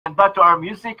back to our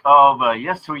music of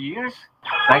yesteryears.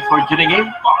 Thanks for tuning in.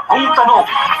 Kung tanong,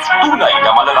 tunay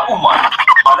na malalauman,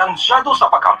 balansyado sa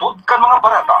pagkatod kan mga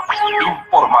barata,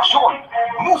 impormasyon,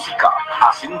 musika,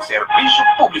 asin serbisyo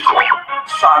publiko,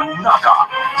 sa Naka,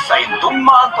 sa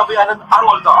Indungmaan Kabayanan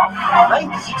Arwalda,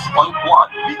 96.1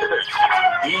 MHz,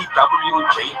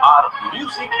 DWJR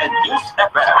Music and News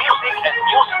FM,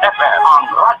 ang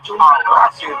radyo ng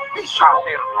serbisyo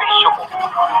mo.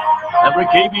 Number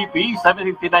KBP,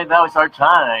 7:59 now is our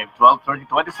time,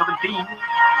 12/30/2017.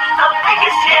 The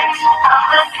biggest hits of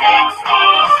the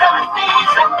 60s,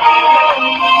 70s, and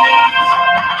 80s.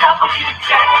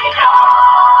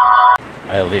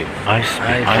 I live, I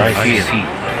speak, I see,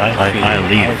 I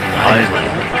live,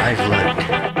 I learn.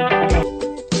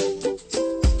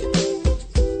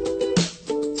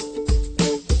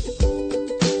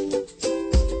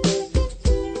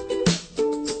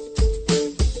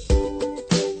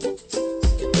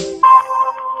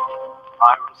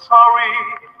 I'm sorry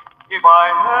if I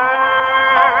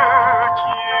hurt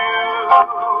you.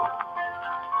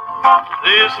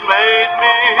 This made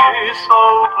me so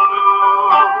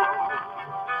blue.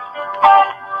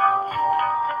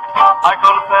 I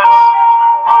confess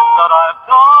that I've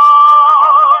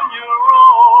done you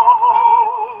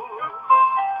wrong.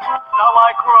 Now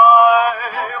I cry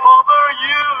over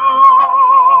you.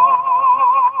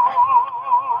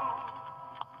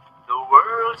 The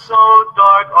world's so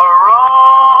dark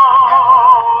around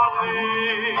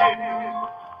me.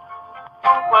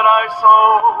 When I saw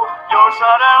you're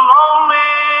sad and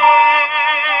lonely,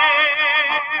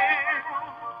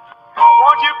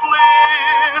 won't you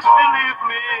please believe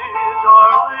me,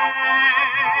 darling?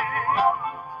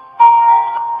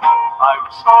 I'm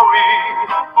sorry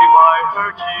if I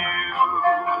hurt you.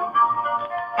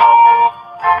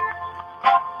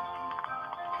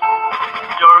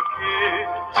 Your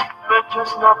kiss meant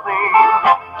just nothing,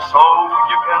 so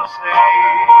you can say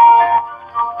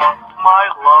my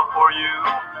love for you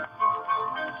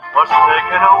was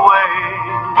taken away.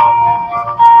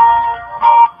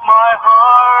 My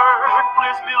heart,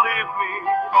 please believe me,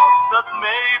 that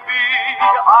maybe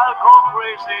I'll go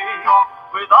crazy.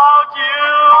 Without you,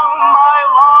 my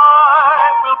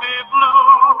life will be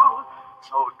blue.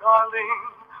 So darling,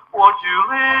 won't you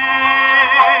listen?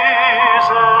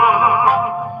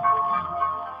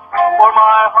 For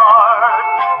my heart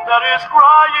that is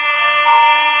crying,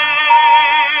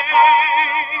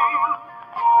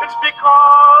 it's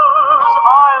because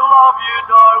I love you,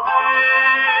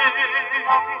 darling.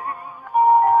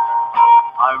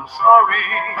 I'm sorry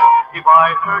if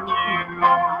I hurt you.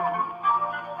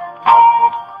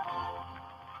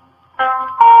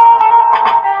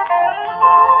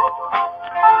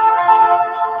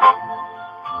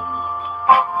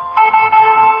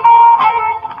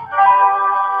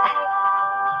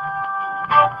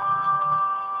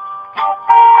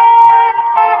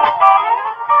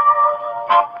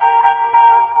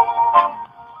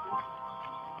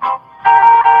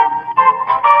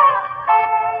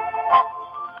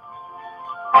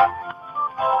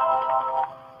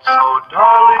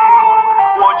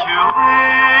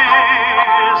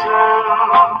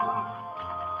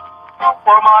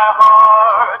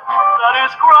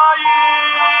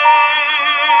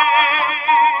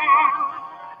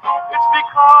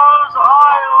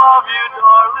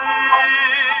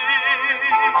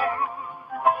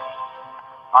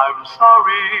 I'm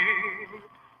sorry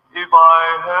if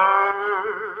I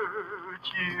hurt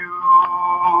you.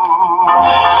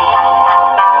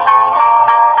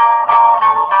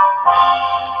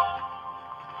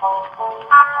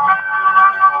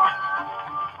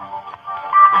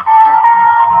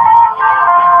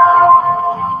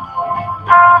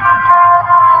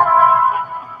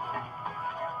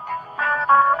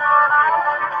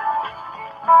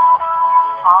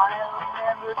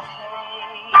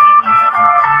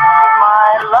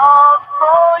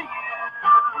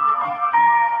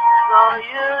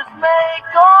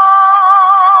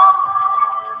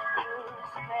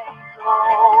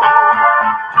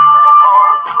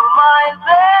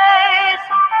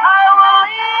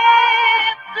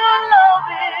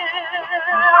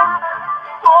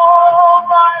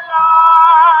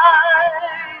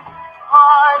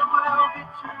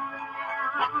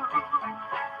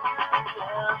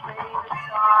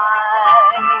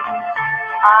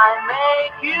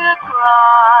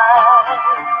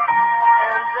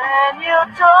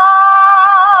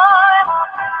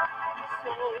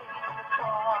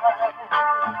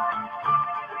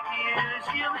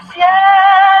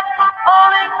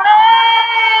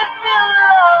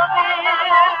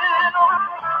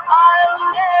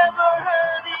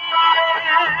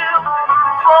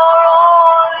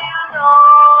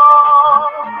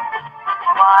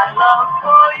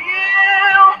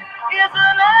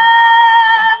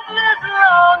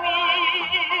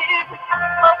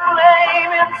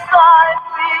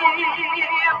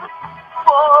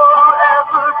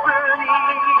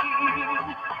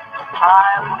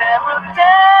 I'll never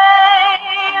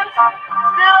dance,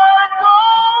 still I go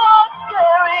on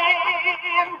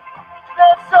caring.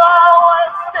 That's how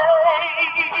I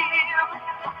stay,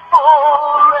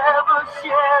 forever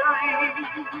sharing.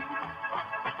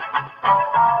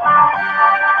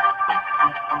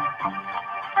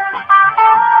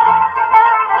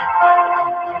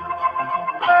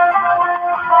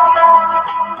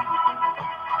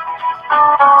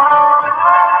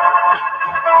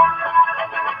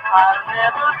 I'll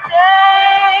never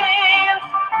dance,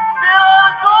 still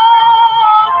go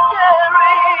on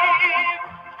caring.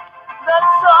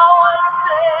 That's how I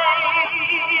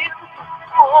stay,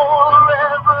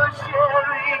 forever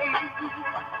sharing.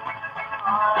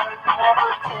 I'll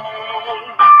never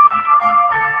take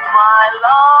my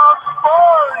love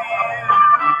for you.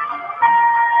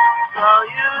 The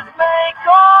years may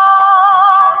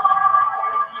come,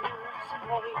 years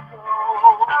may go.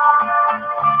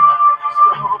 So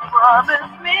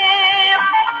promise me,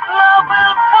 love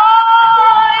will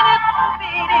find its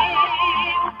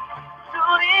meaning to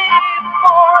live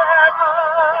forever.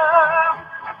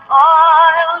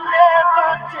 I'll never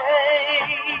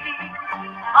take,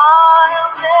 I'll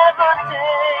never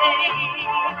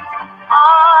take,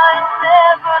 I'll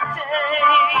never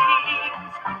take,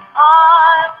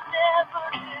 I'll never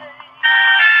take.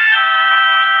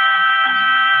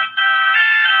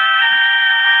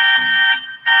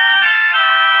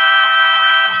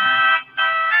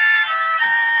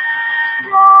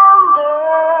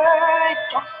 Longer,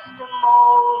 just a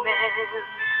moment,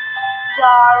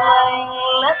 darling,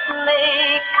 let me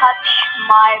catch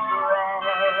my breath.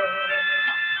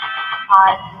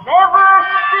 I've never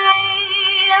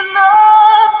seen a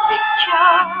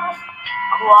picture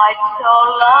quite so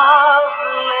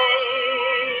lovely.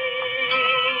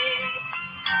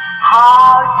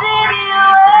 How did you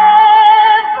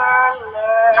ever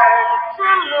learn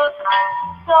to look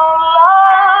so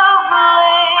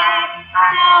lovely,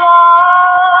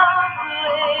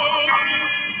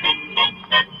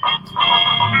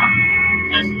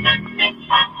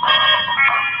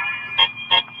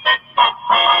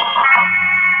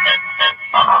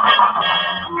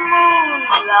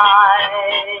 Moonlight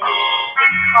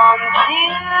becomes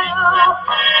you,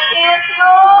 it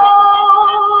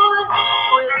goes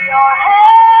with your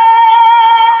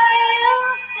hair. You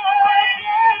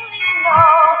certainly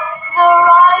know the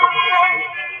right thing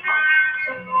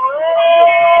to wear.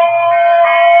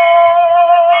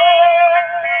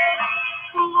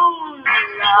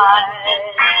 Moonlight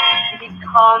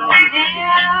becomes you,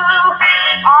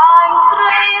 I'm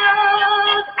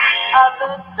thrilled at the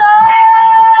sight.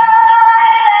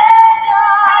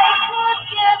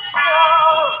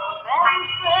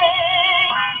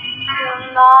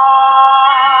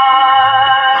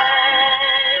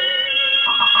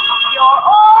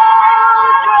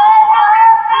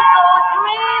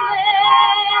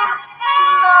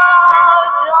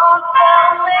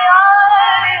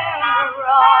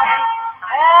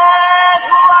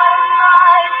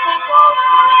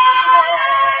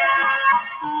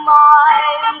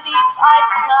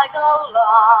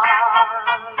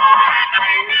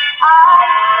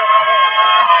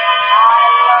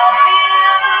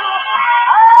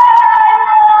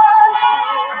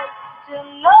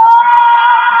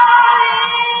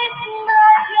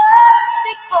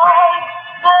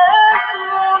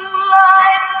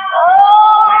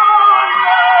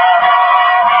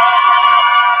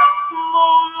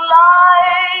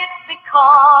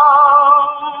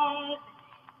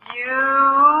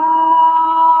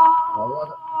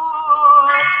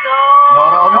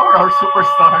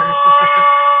 Superstar.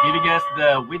 Giving us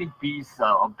the winning piece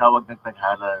of Tawag ng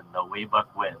Tanghalan way back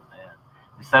when. Ayan.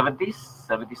 The 70s?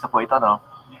 70s na po ito, no?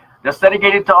 That's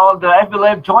dedicated to all the FB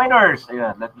Live joiners.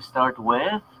 Ayan, let me start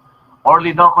with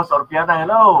Orlinocos Orpiana.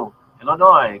 Hello.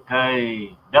 Illinois.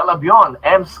 Kay Belabion,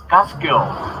 M's Casco.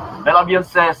 Belabion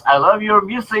says, I love your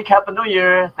music. Happy New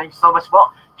Year. Thank you so much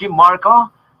po. Kim Marco,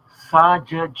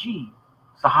 Sahaji.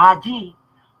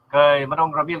 Kay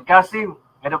Manong Ramil Kasim.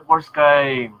 And of course,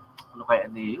 kay ano kaya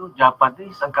ni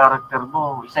Japanese ang karakter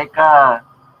mo. Isay ka.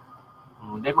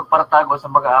 Hindi magparatago sa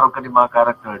mga araw ka ni mga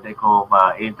karakter. Hindi ko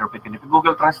ma-interpret. If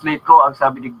Google Translate ko, ang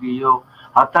sabi ni Dio,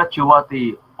 Hata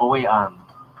Chiwati Owean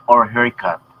or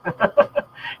haircut.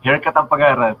 Haircut ang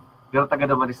pangarap. Pero taga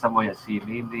naman ni Samoya. Si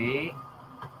Nini.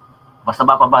 Basta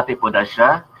mapabati po na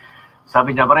siya.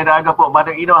 Sabi niya, Marinaga po,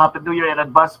 Manang Ino, Happy New Year in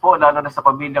advance po, lalo na sa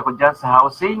pamilya ko dyan sa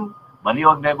housing.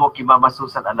 Maliwag na mo kay Mama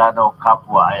Susan Alano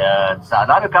Kapwa. Ayan, sa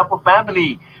Alano Kapwa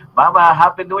family. Mama,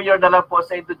 Happy New Year na lang po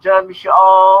sa ito dyan. Miss you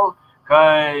all.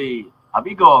 Kay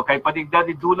amigo, kay Padigda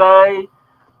ni Dulay.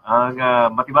 Ang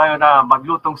matibayo na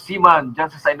maglutong siman dyan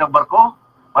sa sainang barko.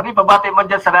 Ano yung pabati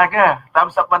man dyan sa naga?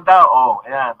 Thumbs up man daw. Oh,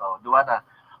 ayan. Oh, duwa na.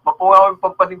 Mapuwaw yung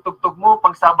pampanintugtog mo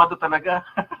pang Sabado talaga.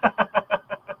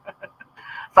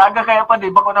 Saga kaya pa,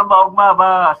 di ba ko nang maugma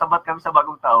ba? Sabat kami sa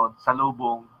bagong taon, sa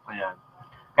lubong. Ayan.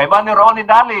 Kay Manny Ronnie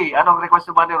Dali. Anong request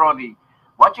ni Manny Ronnie?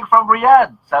 Watching from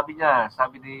Riyadh. Sabi niya,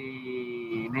 sabi ni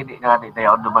Nini nga ni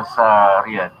Dayon naman sa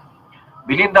Riyadh.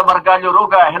 Belinda Margallo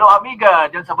Ruga, hello amiga,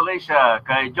 dyan sa Malaysia.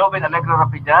 Kay Joven Alegre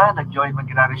Rapinya, nag-join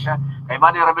mag-ginari siya. Kay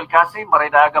Manny Ramil Kasim,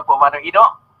 maray na aga po, Manang Ino.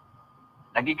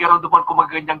 Nagigiraw doon kung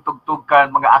magaganyang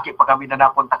tugtugan, mga aki pa kami na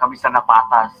napunta kami sa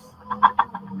Napatas.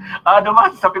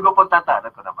 Naman, sabi ko po tata,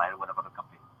 ko na mayroon mo na ng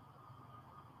kape.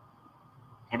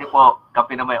 Hindi po,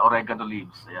 kape na may oregano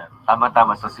leaves. Ayan.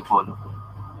 Tama-tama sa sipon.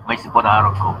 May sipon na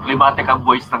araw ko. Climatic ang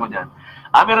voice na ko dyan.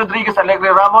 Ami Rodriguez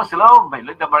Alegre Ramos, hello. May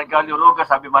Linda Margallo Ruga,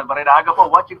 sabi man maray na aga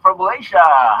po, watching from Malaysia.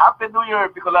 Happy New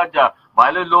Year, Picolanja.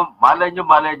 Malay niya,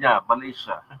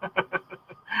 Malaysia.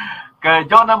 Kay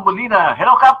Jonathan Molina,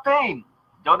 hello Captain.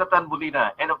 Jonathan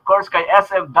Molina. And of course, kay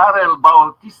SM Darrell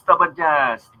Bautista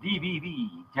Banyas, DVD,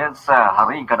 dyan sa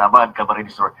Haring Kanaman,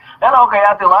 Camarines Resort. Hello kay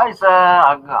Ate Liza,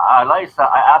 Liza,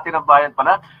 Ate ng Bayan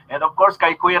pala. And of course,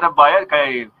 kay Kuya ng Bayan,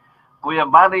 kay Kuya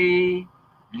Manny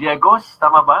Liagos,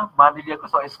 tama ba? Manny Liagos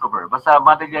o Escobar? Basta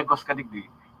Manny Liagos kadigdi.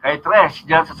 Kay Tresh,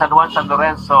 dyan sa San Juan, San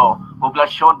Lorenzo,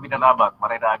 Poblacion, Binalabak.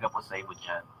 Maray na aga po sa imo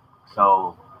dyan.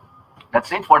 So,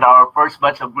 that's it for our first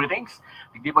batch of greetings.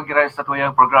 Hindi mag-gira sa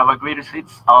tuyang programa Greatest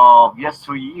Hits of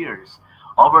Yesteryears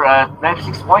over at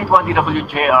 96.1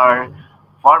 DWJR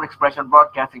Farm Expression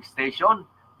Broadcasting Station,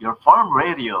 your farm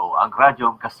radio, ang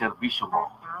radyong kaservisyo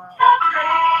mo.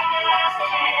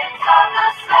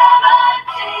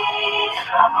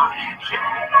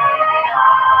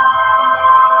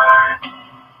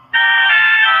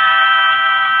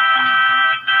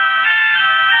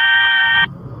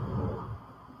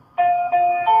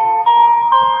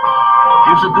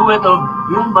 Here's a duet of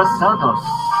VIlma Santos,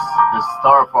 the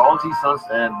star for all seasons,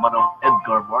 and one of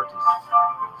Edgar Mortiz,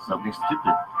 Something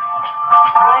Stupid.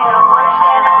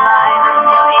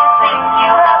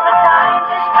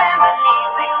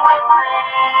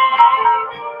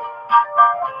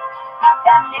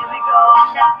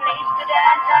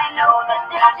 I know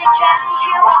that there's a chance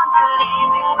you want to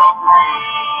leave it with me.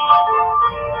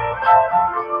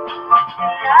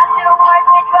 Afterwards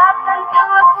we dropped into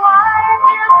a quiet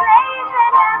little place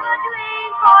and have a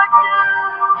drink or two.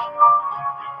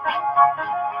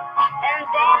 And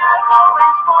then I'll go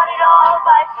and spot it all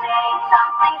by saying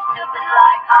something stupid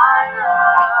like I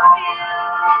love you.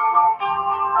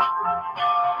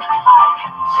 I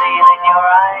can see it in your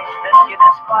eyes that you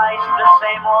despise the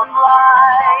same old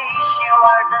lies you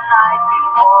heard the night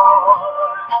before.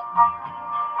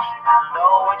 And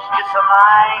though it's just a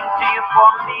line to you,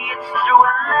 for me it's true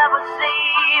and never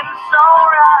seemed so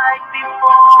right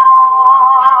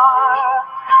before.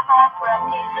 I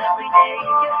practice every day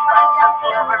to find some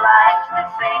clever lines to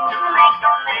say to make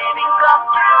a living come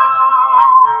true.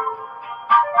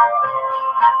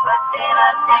 But then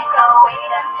I think I'll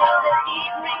wait until the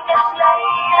evening gets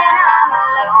late and I'm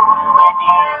alone with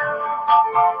you.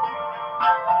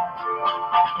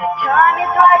 The time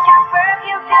is right, your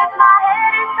perfume fills my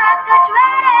head and starts to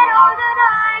dread and all the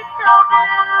night so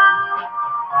blue.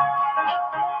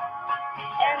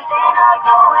 And then I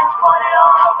go and spot it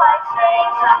all by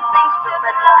saying something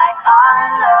stupid like I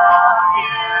love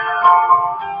you.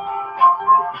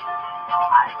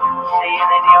 I can see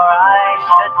it in your eyes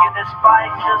that you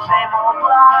despise the same old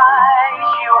lies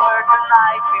you heard the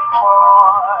night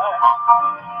before.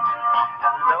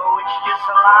 And though it's just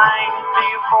a line to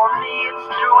you, for me it's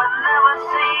true and never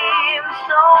seemed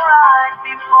so right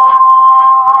before.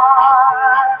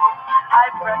 I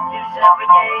practice every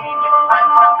day to find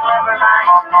some clever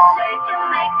lines to say to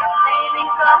make a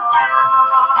feeling come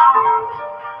true.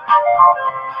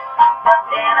 But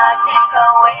then I think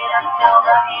I'll wait until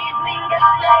the evening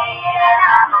gets late and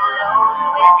I'm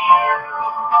alone with you.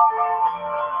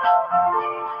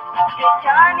 Your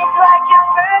charm is like your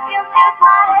perfume fills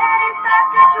my head and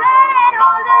starts to dread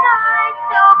all the night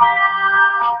so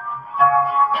blue.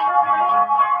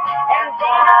 And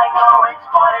then I go and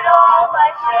spot it all by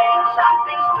saying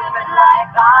something stupid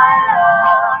like I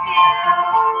love you.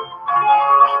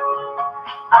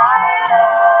 I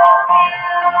love you.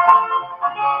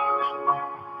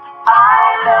 I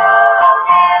love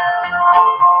you.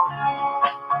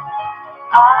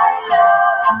 I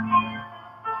love you.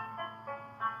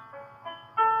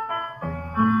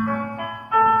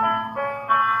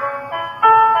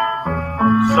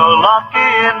 So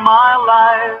lucky in my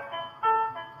life,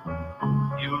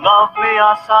 you love me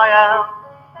as I am.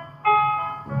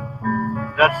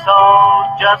 That's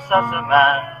all, just as a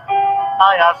man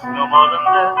I ask no more than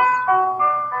this.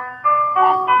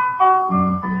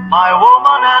 My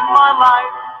woman and my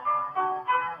life,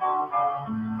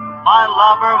 my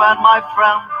lover and my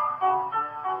friend,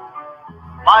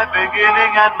 my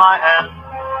beginning and my end.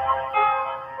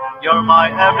 You're my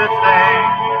everything.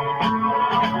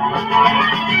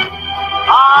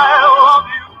 I love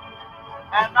you,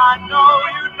 and I know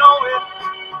you know it.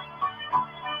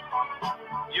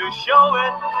 You show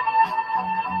it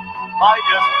by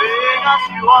just being as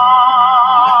you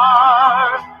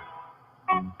are.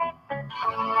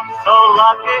 So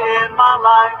lucky in my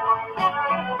life,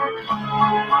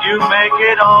 you make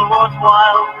it all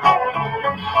worthwhile.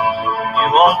 You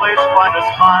always find a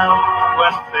smile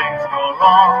when things go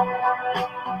wrong.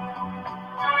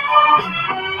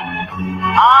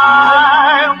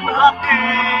 I'm lucky,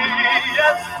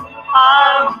 yes,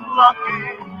 I'm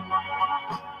lucky.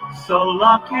 So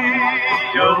lucky,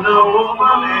 you're the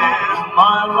woman in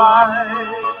my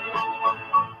life.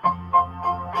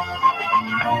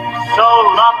 So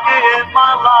lucky in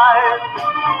my life,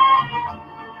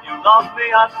 you love me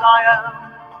as I am.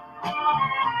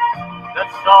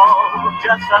 That's all,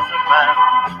 just as a man,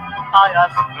 I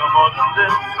ask no more than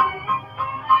this.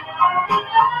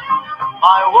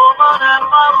 My woman and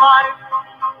my life,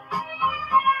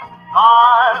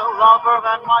 my lover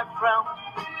and my friend,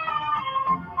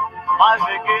 my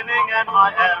beginning and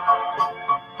my end.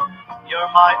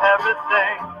 You're my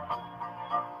everything.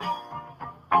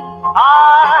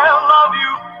 I love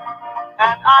you,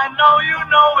 and I know you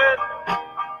know it.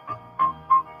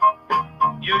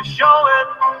 You show it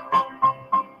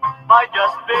by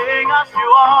just being as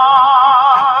you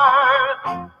are.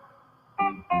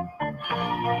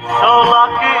 So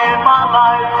lucky in my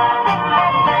life,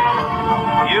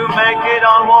 you make it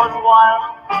all worthwhile.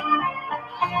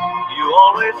 You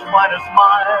always find a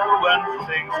smile when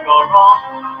things go wrong.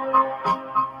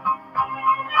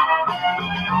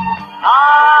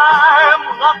 I'm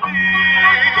lucky,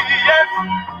 yes,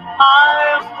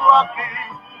 I'm lucky.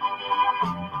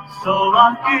 So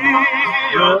lucky,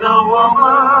 you're the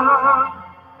woman.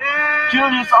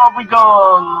 Julius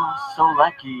Obregon, so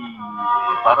lucky.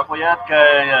 Para po yan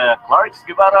kay Clarks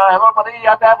Guevara. Hello, Mari.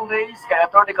 Happy holidays. Kay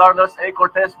Atty. Carlos A.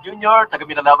 Cortez Jr.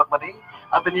 Taga-Minalabak, Mari.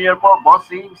 Happy New Year po,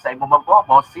 Bossing. Sa imo man po,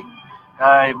 Bossing.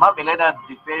 Kay Ma'am Elena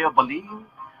Difeo Baling.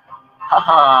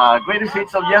 Haha, greatest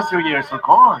hits of yesteryears, of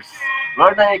course.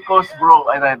 Lord na Ecos, bro.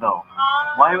 I know.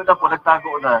 Mayo na po,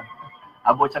 nagtago na.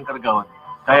 Abo siyang kargawan.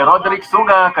 Kay Roderick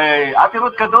Sunga, kay Ate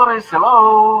Ruth Cadores.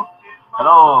 Hello.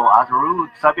 Hello, Ate Ruth.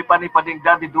 Sabi pa ni Pading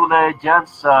Daddy Dulay dyan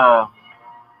sa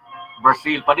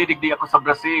Brazil. Panidigdig ako sa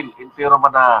Brazil. Pero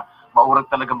man na maurag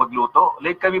talaga magluto.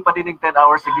 Late kami paninig 10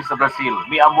 hours sige sa Brazil.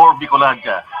 Mi amor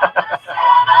Bicolanja.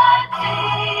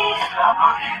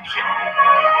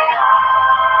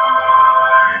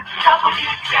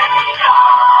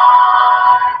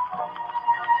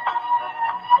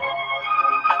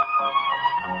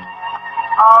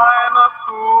 I'm a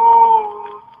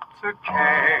fool to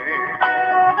care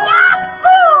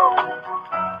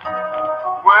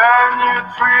when you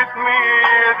treat me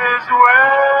this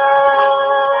way.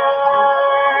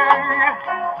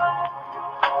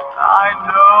 I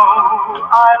know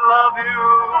I love you,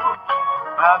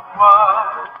 but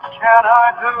what can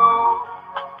I do?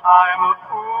 I'm a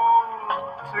fool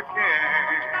to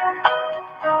care.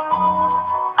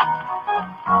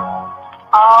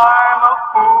 I'm a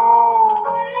fool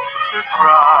to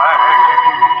cry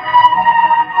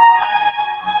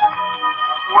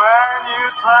when you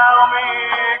tell me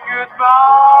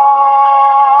goodbye.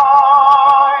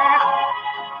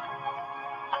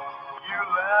 You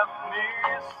left me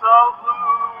so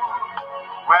blue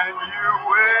when you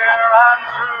were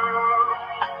untrue.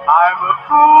 I'm a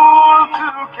fool to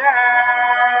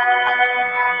care.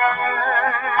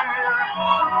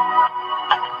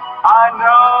 I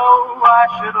know I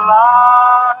should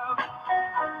laugh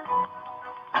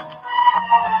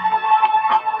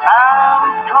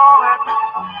and call it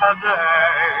a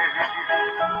day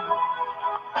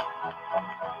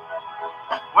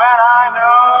when I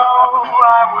know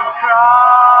I would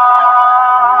cry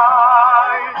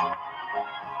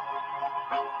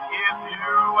if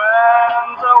you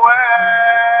went away.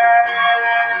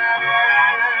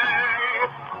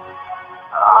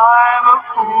 I'm a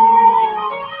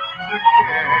fool to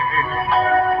care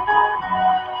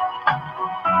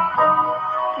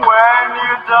when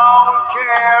you don't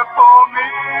care for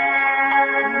me.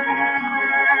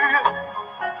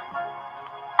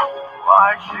 Why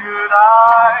should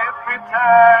I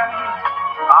pretend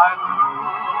I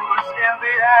lose in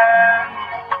the end?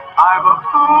 I'm a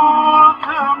fool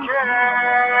to care.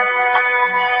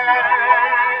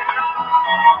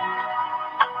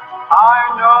 I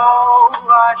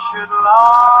I should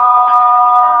love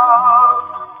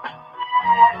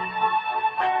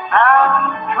and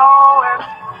call it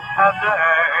a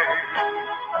day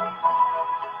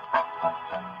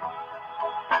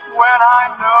when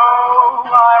I know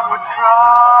I would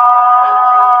cry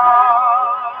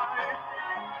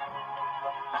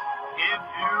if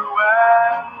you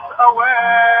went away.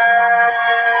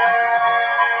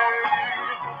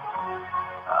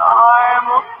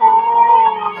 I'm a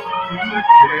fool to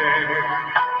care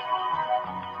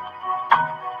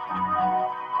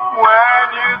when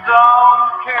you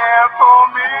don't care for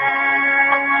me.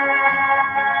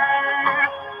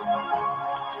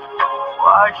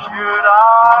 Why should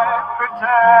I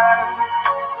pretend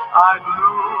I'd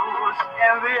lose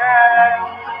in the end?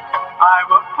 I'm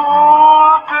a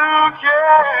fool to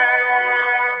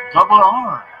care. Double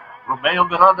R. Romeo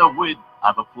Miranda with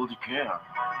I'm a Fool to Care.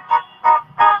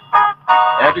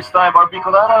 And this time, our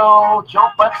Bicolano,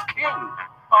 Joe Max King.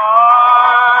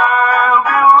 I'll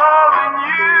be loving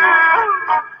you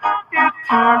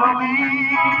eternally.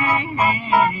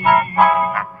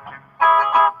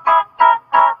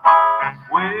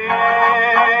 With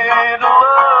a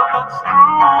love that's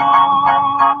true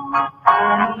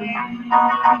eternally.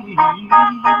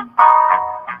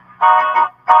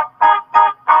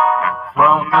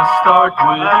 From the start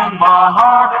within my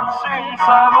heart it sings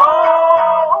I've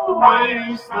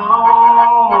always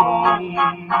known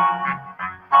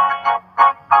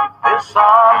the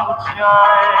sun would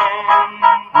shine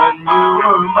when you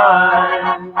were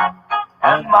mine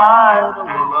and mine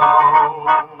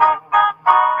alone.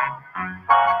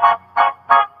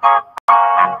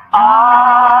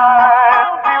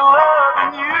 I'll be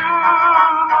loving you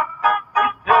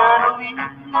eternally.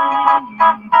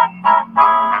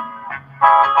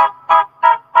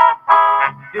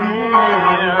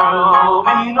 There'll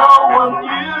be no one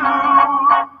you,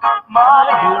 my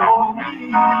dear, for me.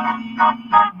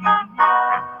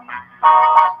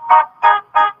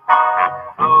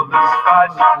 Though the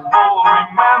skies are full,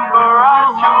 remember I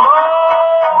shall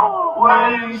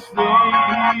always be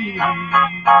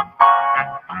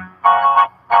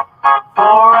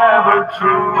forever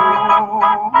true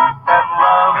and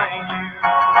loving you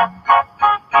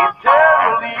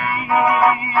eternally.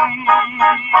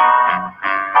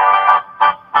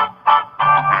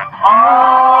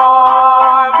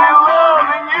 I'll be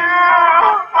loving you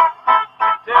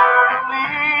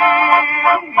eternally.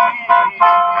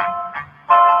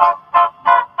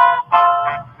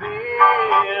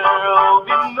 There'll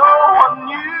be no one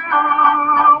new,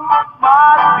 my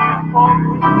dear.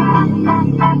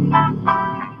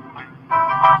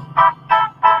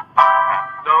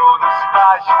 Though the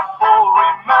sky should fall,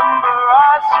 remember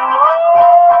I shall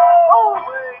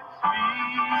always be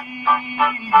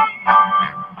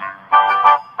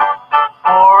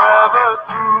forever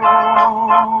true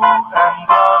and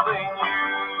loving you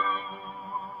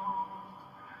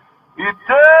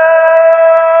eternally.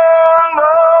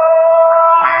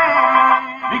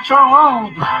 Picture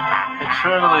Wood.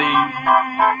 Eternally.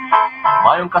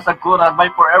 Mayong kasagkuran,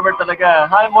 may forever talaga.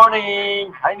 Hi,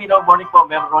 morning! Hi, Nino. Morning po,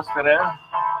 Ma'am Rose Perez.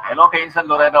 Hello kay Insan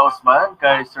Lorena Osman,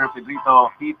 kay Sir Pedrito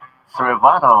Pete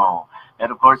Cervano. And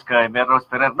of course, kay Ma'am Rose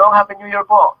Perez. No, Happy New Year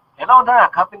po. Hello,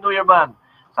 Dak. Happy New Year, man.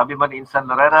 Sabi man ni Insan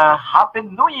Lorena, Happy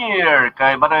New Year!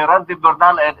 Kay Manoy Randy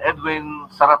Bernal and Edwin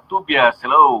Saratubias.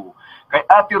 Hello. Kay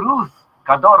Ate Ruth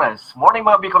Cadores. Morning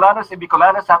mga Bicolanos and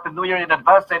Bicolanas. Happy New Year in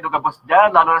advance sa inyong gabos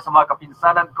dyan, lalo na sa mga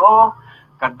kapinsanan ko.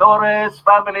 Cadores,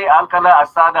 family, Alcala,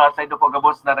 Asada, at sa inyo po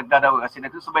gabos na nagdadaw kasi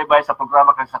nagsusubaybay sa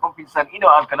programa kang sa kong pinsan Ino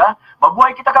Alcala.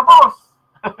 Mabuhay kita gabos!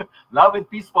 Love and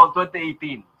Peaceful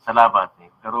 2018. Salamat.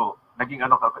 Pero naging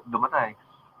dumatay.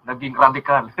 Naging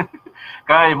radical.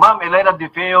 Kay Ma'am Elena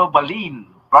DeFeo Balin.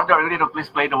 Brother Aurelio,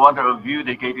 please play The Wonder of You,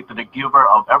 dedicated to the giver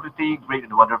of everything great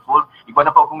and wonderful. Ikaw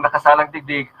na po kung nakasalang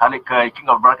digdig, halik kay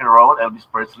King of Rock and Roll, Elvis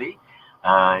Presley.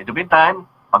 In the meantime,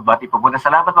 pagbati po muna.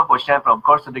 Salamat po syempre, of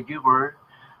course, to the giver.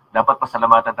 Dapat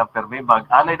pasalamatan ng perme.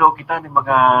 Mag-alay daw kita ng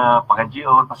mga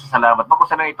pang-NGO, pasasalamat.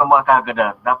 Makusalang itong mga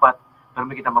kagadan. Dapat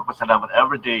perme kita magpasalamat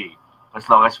every day as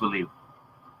long as we live.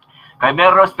 Kay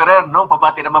Meros Ferrer, no,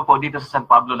 pabati naman po dito sa San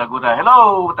Pablo, Laguna.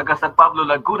 Hello, taga San Pablo,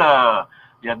 Laguna.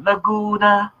 Yan,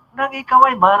 Laguna, nang ikaw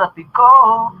ay marating ko.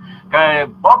 Kay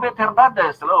Bobet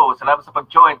Hernandez, hello, salamat sa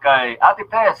pag-join. Kay Ate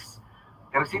Tess,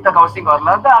 Teresita Kausing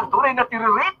Orlando, ang tunay na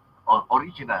tiririt,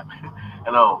 original.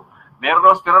 Hello.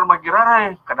 Meros Ferrer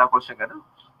Magiraray, kadapol siya gano'n.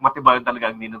 Matibayon talaga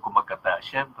ang ninong kumagkata.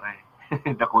 Siyempre,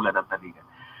 nakulan ang talingan.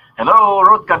 Hello,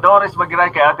 Ruth Cadores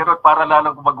Magiray, kay Ate Ruth, para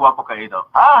lalong kumagwapo kayo, no?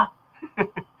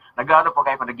 Nag-ano po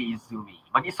kayo kung nag-i-izumi.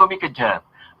 Mag-izumi ka dyan.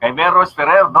 Kay Meros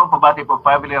Ferrer, no? Pabati po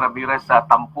family Ramirez sa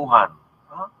Tampuhan.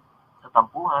 Sa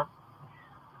Tampuhan?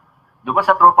 Doon ba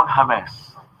sa tropang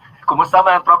Hames? Kumusta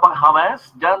man ang tropang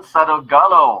Hames? Diyan sa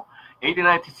Donggalo,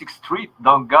 8096 Street,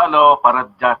 Donggalo,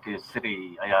 Paranaque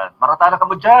City. Ayan, maratana ka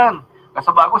mo dyan.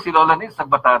 Kasabago si Lola Nins,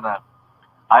 nagbatana.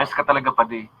 Ayos ka talaga,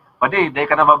 Padi. Padi, di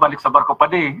ka na mabalik sa barko,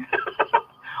 Padi.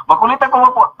 Makulitan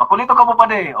ka mo,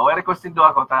 Padi. O, requestin do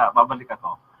ako, babalik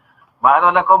ako.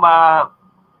 Maano lang ko,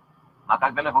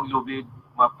 makagal akong lubid.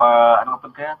 Ano nga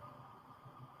kaya?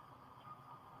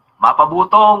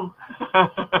 Mapabutong.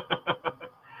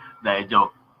 Dahil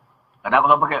joke. Kada ko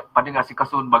lang Padi nga si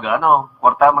Kasun baga,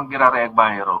 kwarta mang dirarayag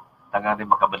bahero. Tanga din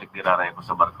makabalik dirarayag ko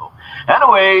sa barko.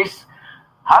 Anyways,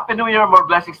 Happy New Year, more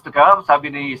blessings to come.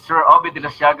 Sabi ni Sir Obi de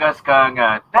las Llagas kang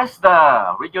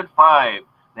TESDA, Region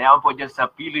 5. Nayaman po dyan sa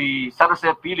Pili, San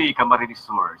Jose Pili, Camarines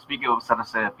Sur. Speaking of San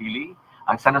Jose Pili,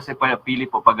 ang San Jose Pili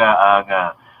po pag ang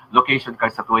location kay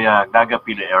sa tuya Naga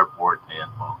Pili Airport. Ayan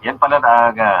po. Yan pala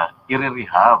na ang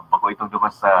i-rehab bago itong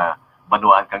dumas sa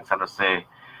Banuan kang San Jose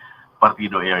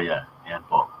Partido area. Ayan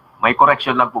po. May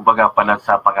correction lang po baga pala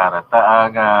sa pangaran.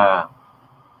 Ang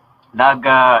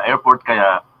Naga Airport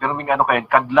kaya, pero may kayan,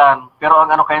 Kadlan, pero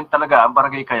ang kayan talaga, ang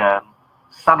barangay kayan,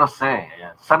 San Jose.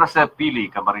 Ayan. San Jose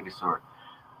Pili, Camarines Sur.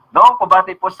 Noong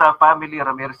pabati po sa family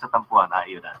Ramirez sa Tampuan.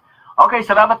 Yun na. Okay,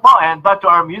 salamat po. And back to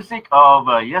our music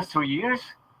of yesteryears.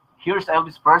 Here's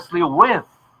Elvis Presley with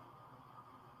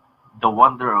The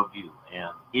Wonder of You.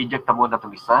 Ayan. Eject na muna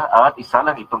itong isa at isa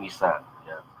lang itong isa.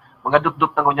 Ayan. Mga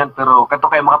dup-dup na ngunyan pero kanto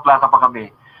kayo mga plaka pa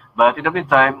kami. But in the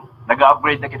meantime,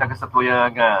 nag-upgrade na kita sa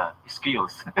tuyang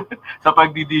skills sa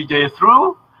pag-DJ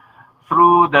through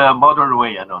the modern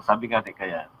way. Sabi nga din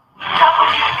kaya.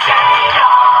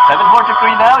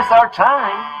 7:43 now is our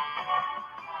time.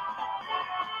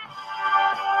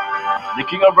 The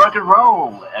king of rock and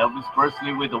roll, Elvis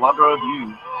Presley with The Wonder of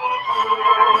You.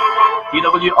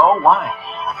 TWOY.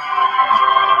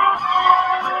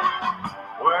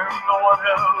 When no one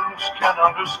else can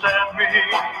understand me,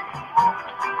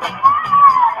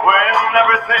 when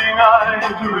everything I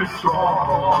do is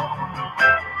wrong,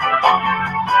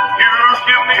 you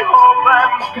give me hope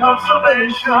and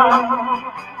consolation.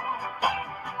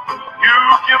 You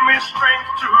give me strength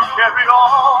to carry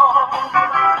on,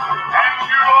 and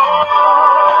you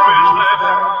always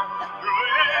there to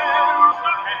lend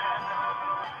a hand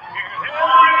in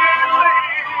everything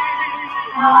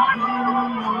I do.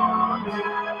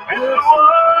 It's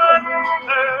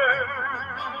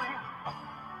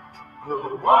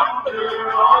the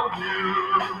wonder of you.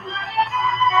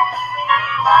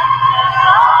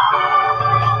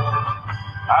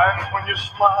 And when you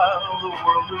smile, the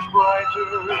world is brighter.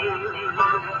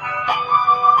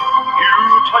 You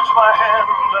touch my hand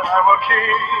and I'm a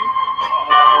king.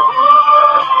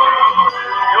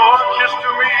 Your kiss to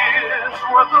me is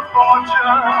worth a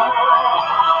fortune.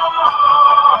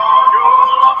 Your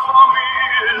love for me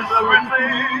is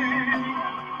everything.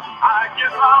 I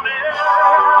guess I'll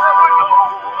never know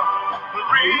the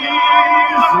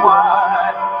reason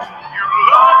why you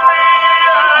love me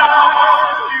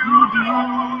as you do.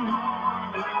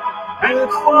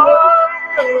 It's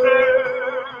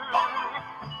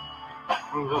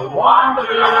the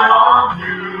wonder of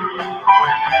you.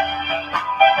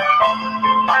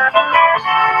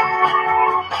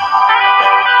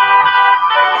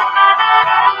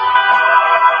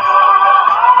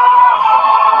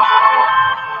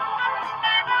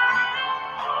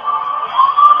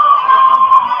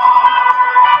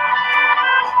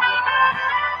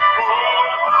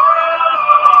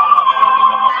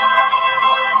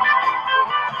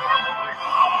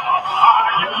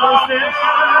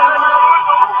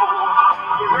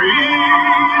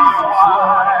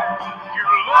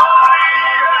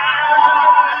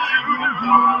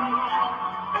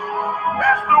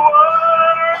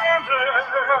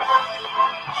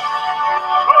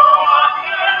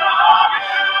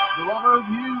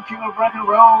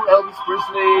 Elvis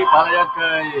Presley, para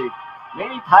kay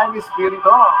May Time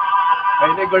Espirito,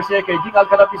 kay Nick Garcia, kay Jing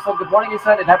Alcalapiso. Good morning,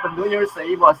 Isan, and Happy New Year sa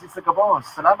Ibo Asis sa Kabos.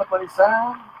 Salamat po,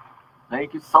 Isan.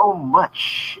 Thank you so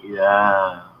much.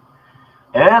 Yeah.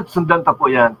 And sundan ta po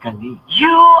yan kani.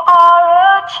 You are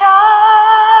a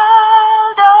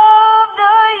child of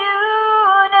the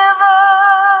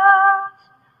universe,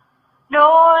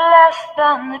 no less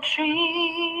than the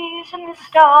trees and the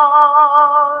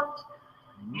stars.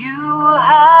 You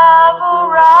have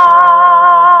arrived.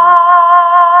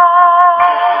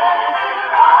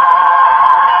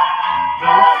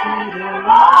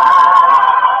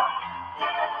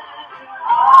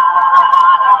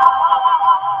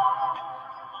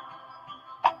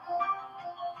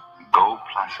 Go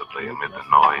placidly amid the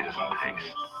noise and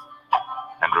haste,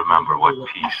 and remember what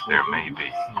peace there may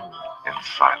be in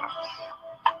silence.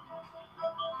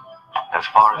 as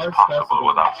far as possible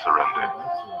without surrender.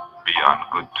 Be on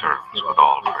good terms with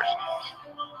all persons.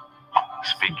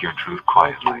 Speak your truth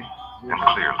quietly and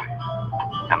clearly,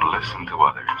 and listen to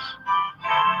others,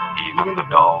 even the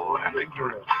dull and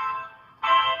ignorant.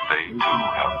 They too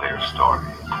have their story.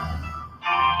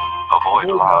 Avoid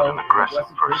loud and aggressive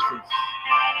persons.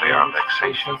 They are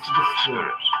vexations to the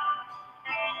spirit.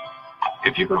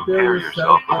 If you compare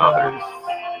yourself with others,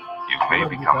 you may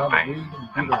become vain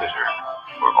and bitter,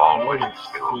 for always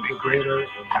there will be greater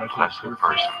and lesser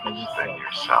persons than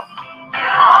yourself.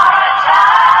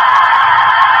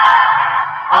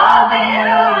 All the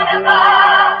universe,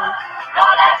 no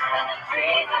less than the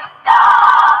trees and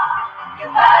stars. You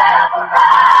have a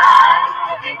right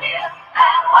to be here,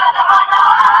 and whether or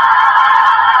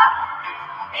not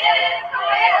it is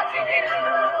clear to you,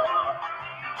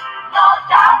 no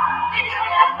doubt the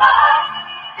universe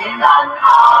is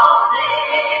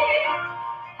unfolding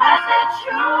as it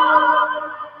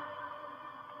should.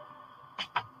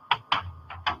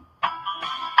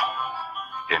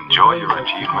 Enjoy your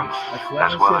achievements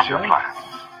as well as your plans.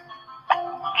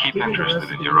 Keep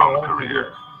interested in your own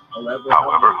career.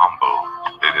 However humble,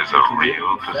 it is a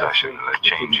real possession in the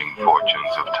changing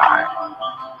fortunes of time.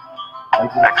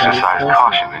 Exercise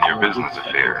caution in your business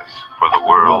affairs, for the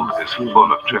world is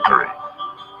full of trickery.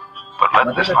 But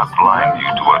let this not blind you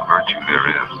to what virtue there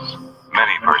is.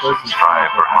 Many persons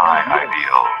strive for high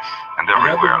ideals, and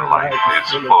everywhere life is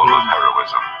full of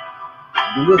heroism.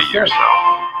 Be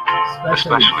yourself.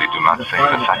 Especially do not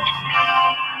feign affection.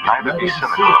 Neither be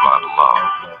cynical about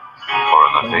love, for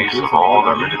in the face of all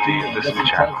aridity and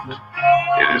disenchantment,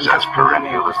 it is as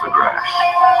perennial as the grass.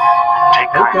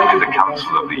 Take kindly the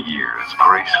counsel of the years,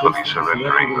 gracefully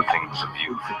surrendering the things of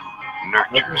youth.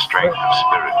 Nurture strength of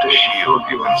spirit to shield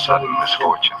you in sudden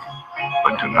misfortune,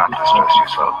 but do not distress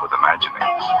yourself with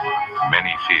imaginings.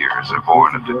 Many fears are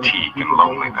born of fatigue and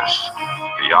loneliness,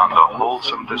 beyond a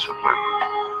wholesome discipline.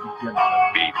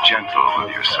 Be gentle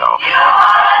with yourself. You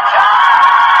are a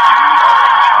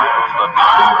child of the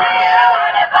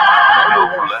universe. No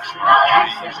less than the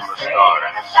trees and the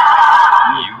stars.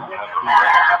 You have a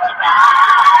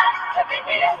right to be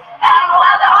here. And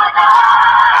whether or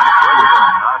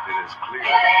not it is clear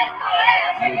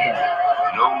to you,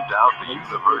 no doubt the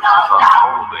universe is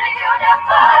unfolding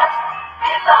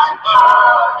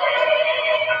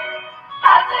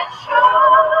as it should.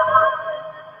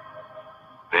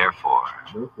 Therefore,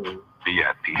 be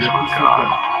at peace with God,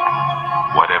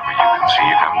 whatever you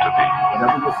conceive Him to be,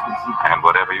 and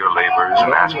whatever your labors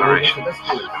and aspirations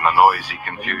in the noisy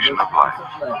confusion of life.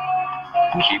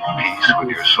 Keep peace with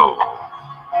your soul,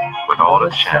 with all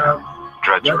its sham,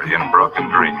 drudgery, and broken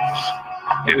dreams.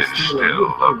 It is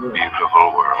still a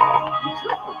beautiful world.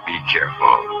 Be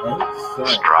careful.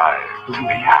 Strive to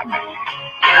be happy.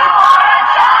 You are a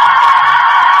child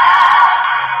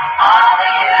of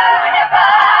the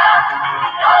universe,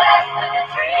 no less than the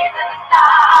trees and the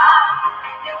stars.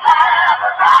 You have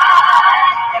a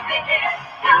right to be here.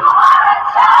 You are a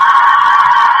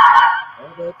child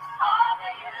of the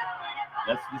universe.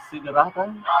 That's DESIDERATA.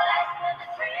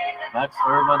 That's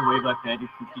Ehrmann way back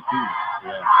 1952.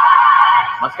 Yeah.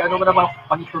 Mas kaya naman ang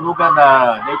pangitulugan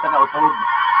na data na utog.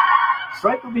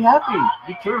 Try to be happy,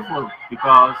 be cheerful,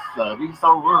 because this is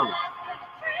our world.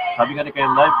 Sabi nga ni kaya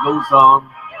life goes on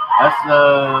as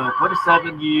the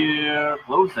 27-year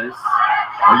closes,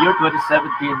 or year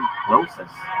 2017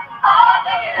 closes.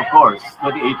 Of course,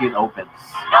 2018 opens.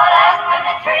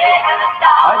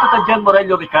 Ay, ito Jen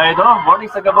Morello Ricardo. Morning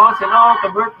sa Gabos. Hello,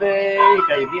 ka-birthday.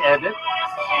 Kay ni Edit.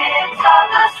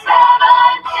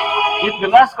 Kit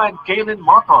Velasco and Kaylin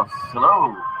Motos.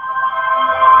 Hello.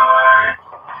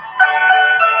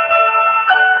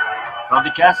 From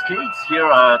the Cascades here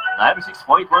at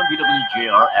 96.1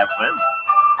 VWJR FM.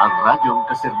 Ang radyong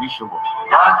kaservisyo mo.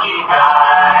 Lucky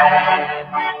guy,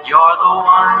 you're the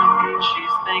one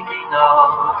she's thinking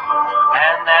of,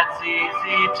 and that's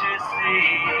easy to see.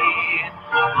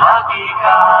 Lucky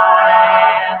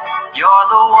guy, you're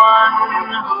the one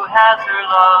who has her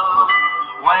love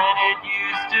when it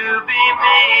used to be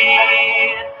me.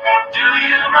 Do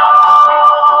you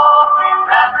know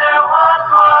that there once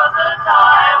was a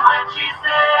time when she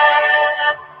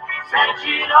said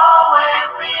she'd always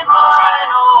be mine?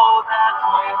 Oh, that's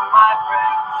when my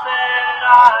friend said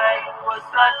I was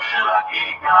such a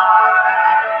lucky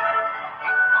guy.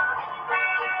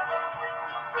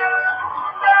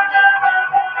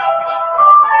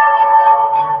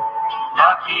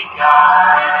 Lucky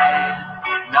guy,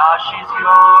 now she's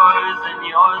yours and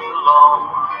yours alone,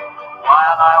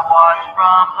 while I watch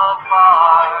from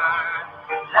afar.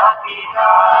 Lucky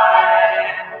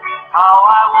guy, how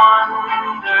I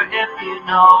wonder if you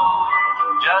know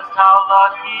just how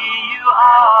lucky you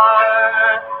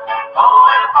are. Oh,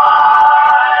 if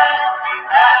I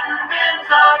hadn't been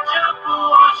such a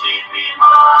fool, she'd be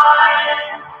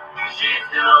mine. She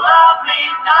still loved me,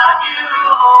 not you.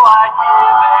 Oh, I'd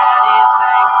give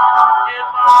anything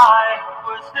if I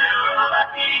were still a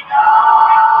lucky guy.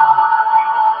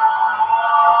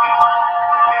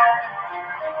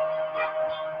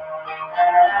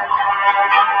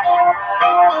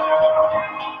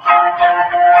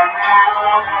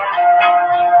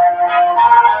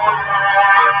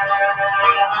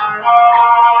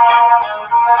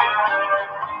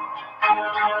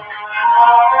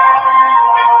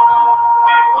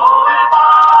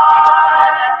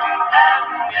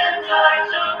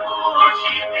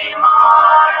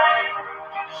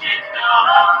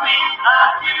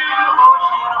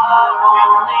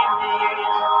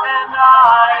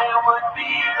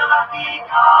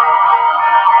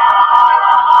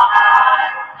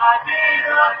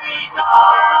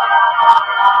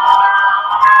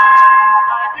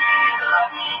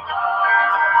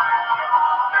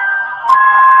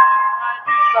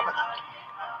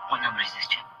 What number is this,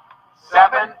 Jim?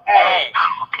 7A.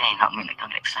 Okay, not me. Don't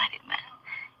get excited, man.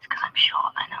 It's because I'm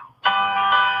short, I know.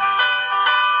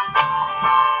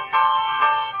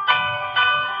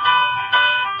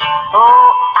 Oh,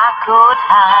 I could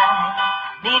hide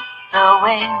neath the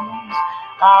wings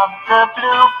of the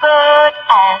bluebird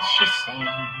as she sings.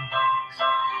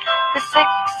 The 6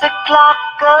 o'clock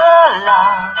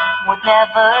alarm would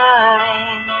never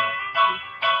ring,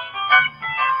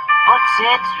 but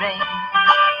it rings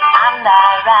and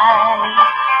I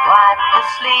rise, wipe the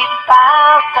sleep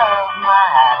out of my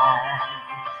eyes.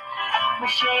 My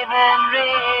shaven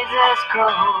razor's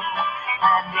cold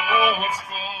and it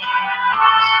stings.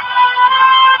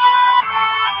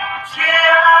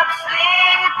 Cheer up,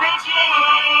 sleepy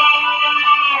Jean.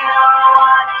 Oh,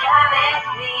 what can it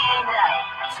mean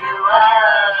to a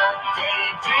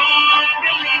daydream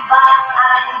believer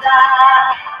and a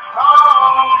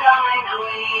homecoming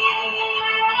queen?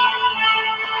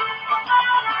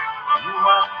 You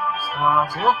once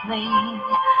thought of me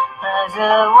as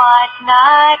a white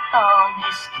knight on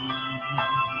his steed.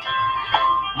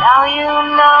 Now you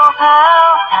know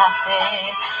how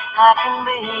happy I can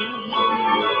be.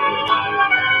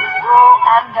 Oh,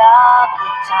 and our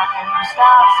good time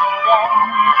starts and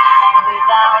ends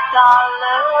without $1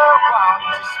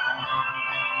 to spend.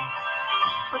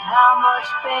 But how much,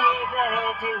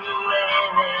 baby, do we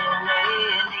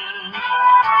really need?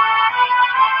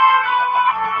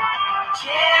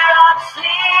 Cheer up,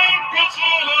 sleepy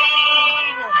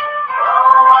Jean.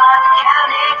 Oh, what can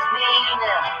it mean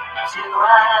to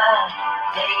a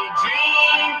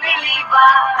daydream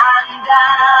believer and a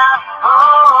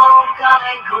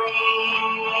homecoming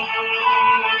queen?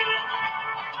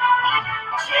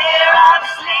 Cheer up,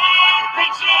 sleepy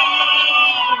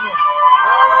Jean.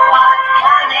 Oh, what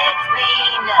can it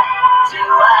mean to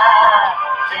a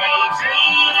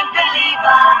daydream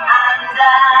believer and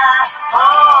a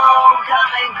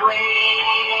homecoming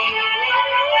queen?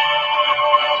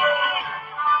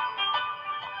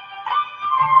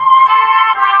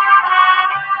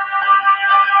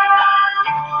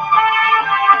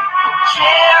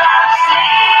 Cheer up,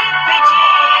 sleepy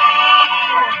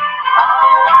Jean. Oh,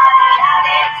 what can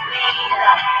it mean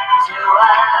to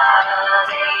a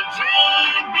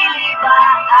daydream believer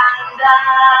and a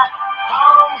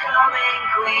homecoming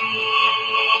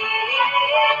queen?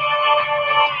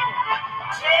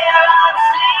 Cheer up,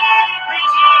 sleepy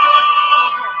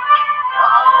Jean.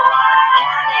 Oh, what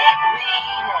can it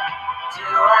mean to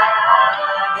a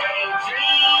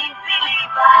daydream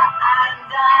believer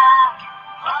and a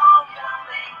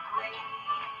homecoming queen?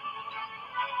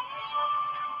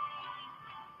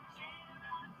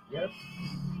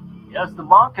 Yes, the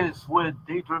Monkees with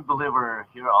Daydream Believer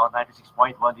here on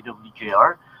 96.1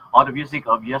 DWJR on the music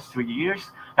of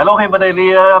yesteryears. Hello kay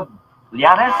Madelia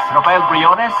Lianes, Rafael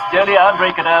Briones, Jelly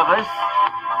Andre Cadaves,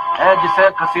 and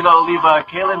Giselle Casilla Oliva,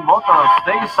 Kaylin Motos.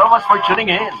 Thank you so much for tuning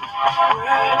in.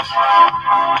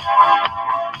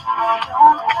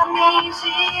 Don't come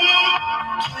easy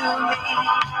to me.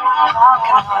 How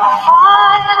can I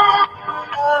find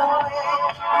a way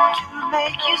to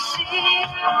make you see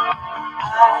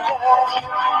I love you?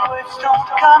 Words don't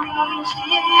come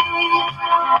easy.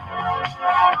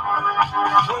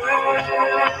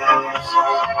 Words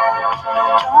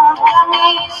don't come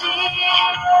easy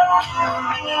to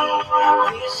me.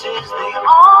 This is the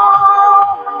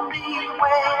only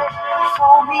way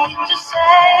for me to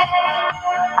say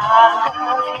I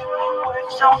love you.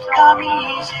 Words don't come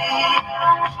easy.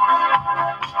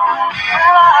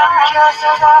 Well, I'm just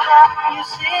a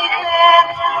music man,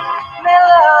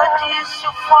 melodies so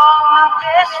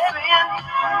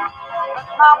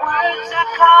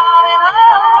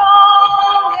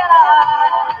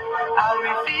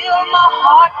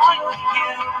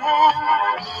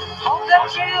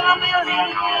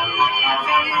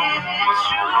it's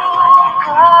true,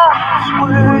 'cause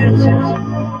words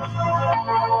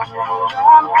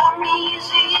don't come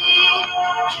easy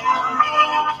to me.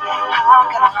 How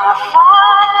can I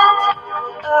find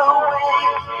a way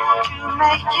to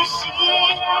make you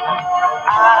see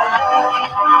I love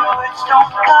you? Words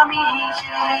don't come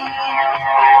easy.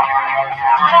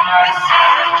 This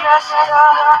is just a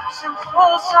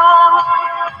simple song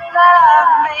that I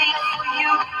made for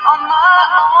you on my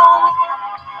own.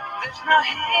 There's no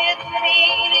hidden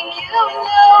meaning, you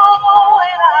know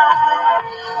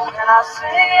when I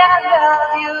say I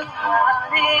love you,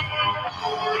 honey.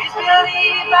 Please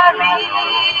believe I really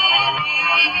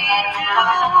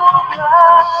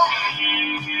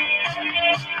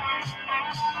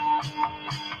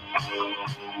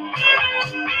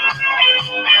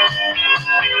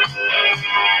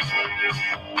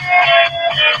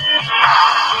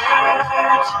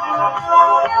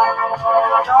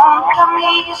don't come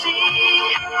easy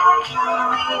to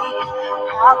me.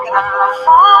 How can I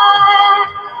find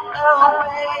a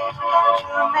way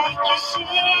to make you see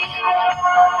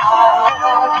I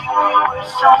love you?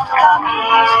 Words don't come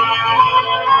easy.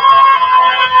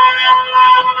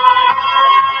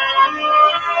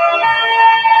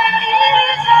 It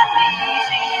isn't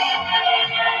easy.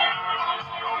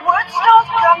 Words don't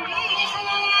come easy.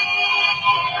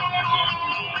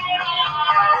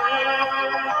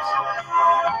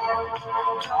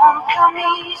 Don't come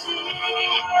easy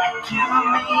to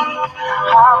me.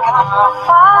 How can I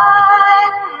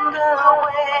find a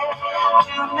way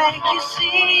to make you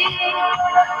see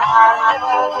I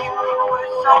love you?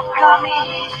 Words don't come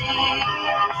easy.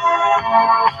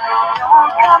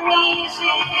 Don't come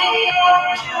easy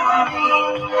to me.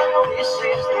 This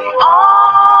is the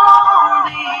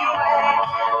only way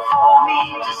for me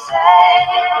to say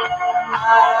I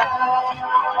love you.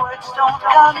 Words don't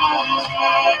come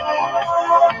easy.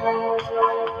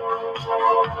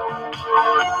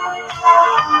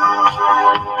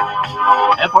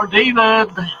 And for David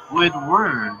with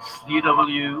words,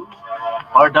 DW,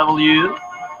 RW,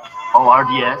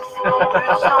 ORDS.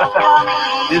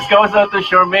 This goes out to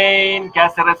Charmaine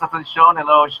Cascades Asuncion.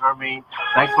 Hello, Charmaine.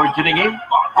 Thanks for tuning in.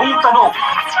 Kung tanong,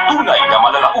 tunay na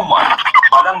malalauman,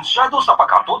 balansyado sa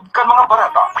pagkatod kan mga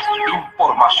barata,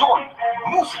 impormasyon,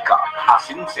 musika,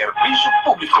 asin serbisyo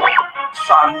publiko,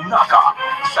 sa Naka,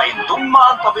 sa Indong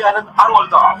Maantabayanan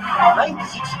Arwalda,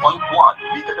 96.1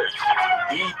 MHz,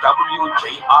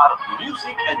 DWJR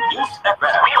Music and News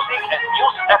FM,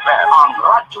 ang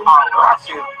radyo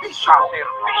serbisyo.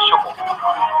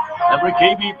 Number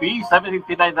KBP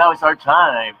 759 now is our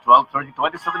time.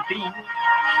 12/30/2017.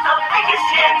 The biggest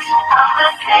hits of the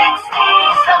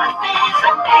 60s, 70s,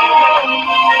 and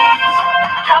 80s.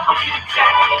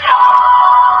 WJR.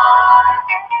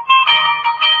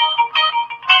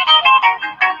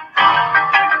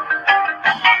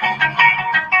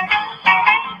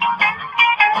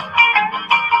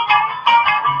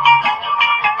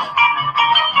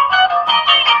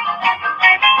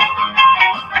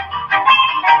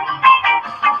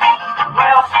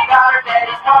 Well, she got her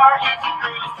daddy's car and she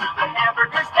cruised to the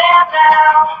hamburger stand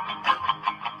now.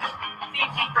 See,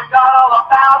 she forgot all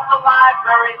about the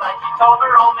library like she told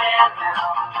her old man now.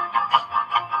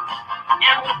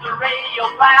 And with the radio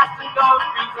blast and go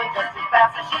cruising just as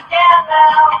fast as she can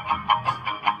now.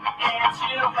 And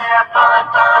she'll have fun,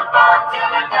 fun, fun till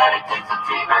her daddy takes a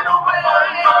T-bird away.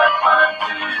 Fun, fun,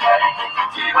 till her daddy takes a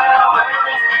T-bird away.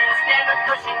 Standard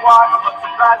cushion walks, looks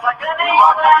and drives like an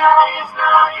ace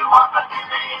now. You walk like an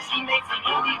ace. She makes the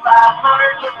Indy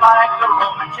 500 look like a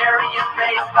Roman chariot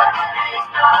race. Like an ace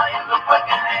now, you look like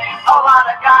an ace. A lot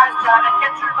of guys try to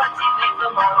catch her, but she leaves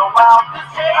them on a wild goose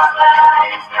chase. Like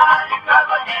an ace now, you drive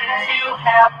like an ace. You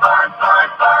have fun, fun,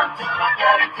 fun till your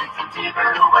daddy takes a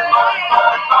T-bird away.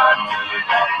 Fun, fun till your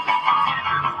daddy takes a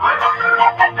T-bird away.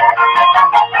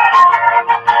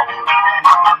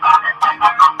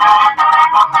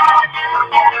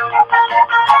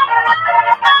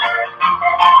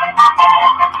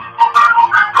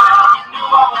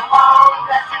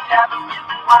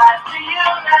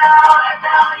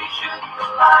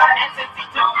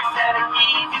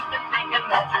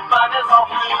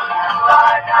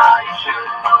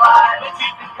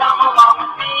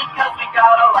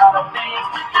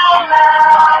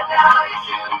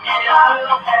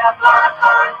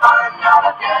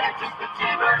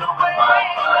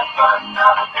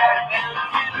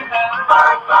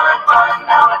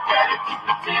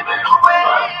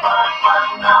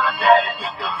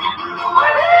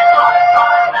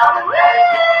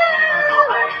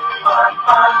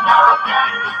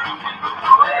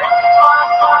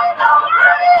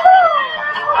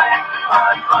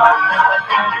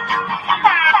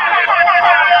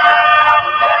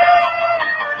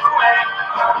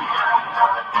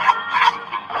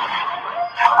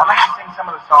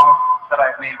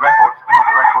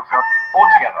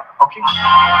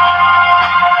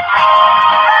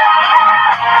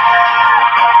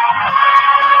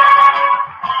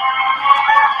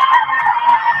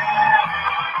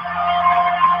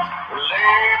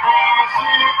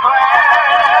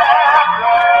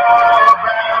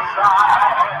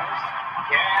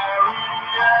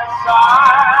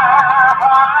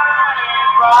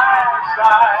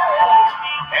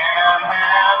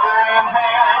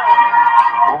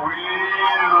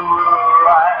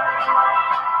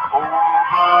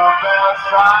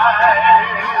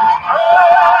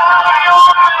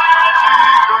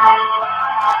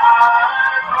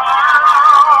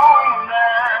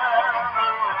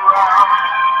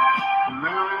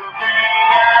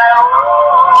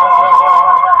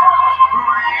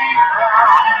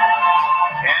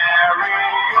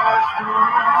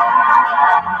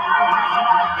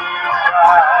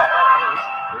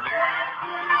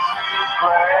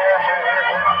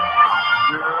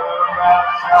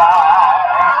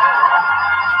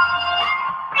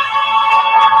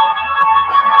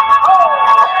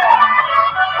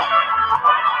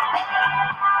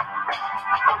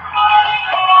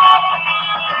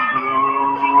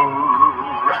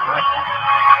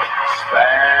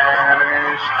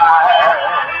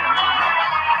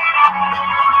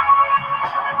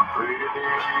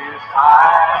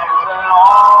 skies and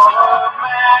all of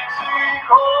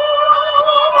Mexico.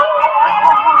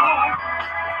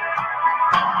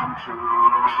 True.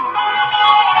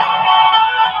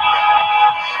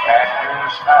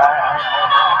 Spanish skies.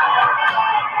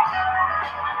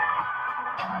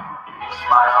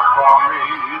 Smile for me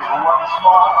once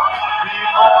more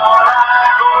before I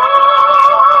go.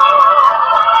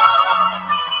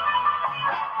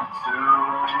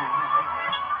 Soon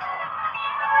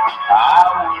I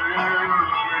will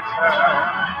return,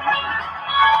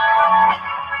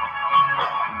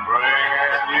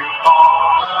 bring you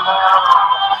all the love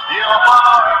your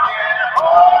heart can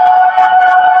hold.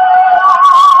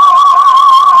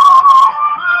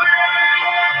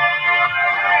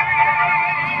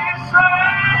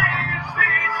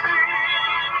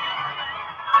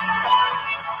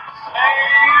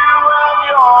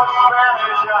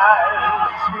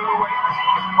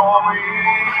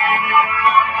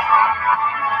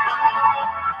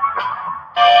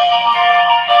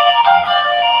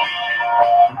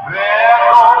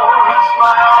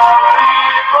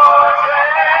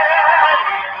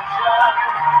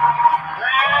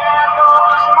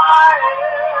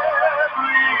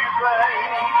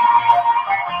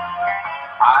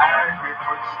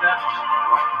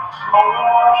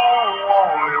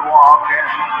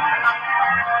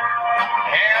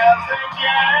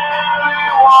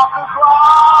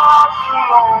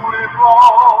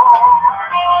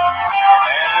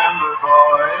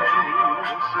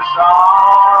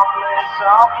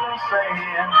 Softly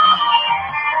saying,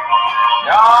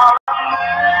 darling,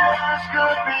 this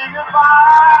could be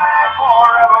goodbye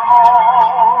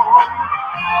forevermore.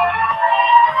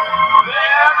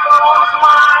 There goes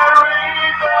my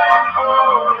reason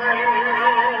for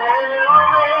living.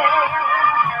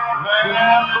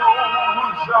 There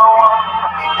goes on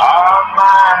of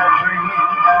my dreams.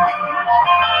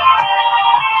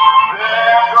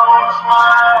 There goes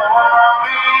my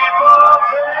only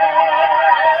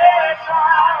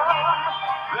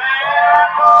there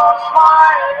goes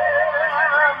my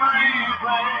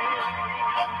everything.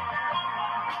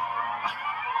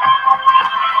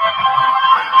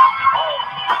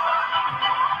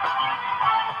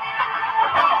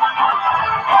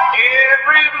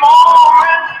 Every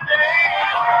moment today,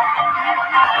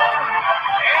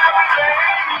 every day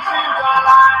seems a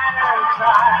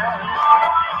lifetime.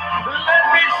 Let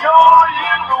me show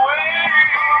you the way.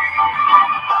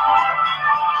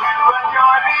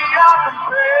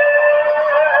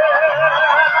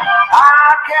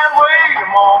 I can't wait a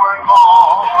moment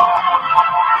more.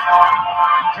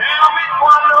 Tell me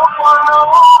quando, quando,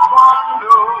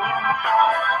 quando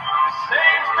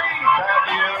saves me that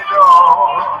you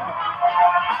adore.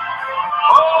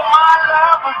 Oh, my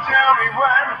love, tell me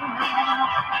when.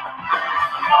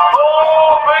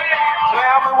 Oh, baby,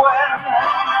 tell me when.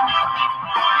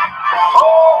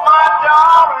 Oh, my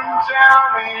darling, tell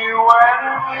me when.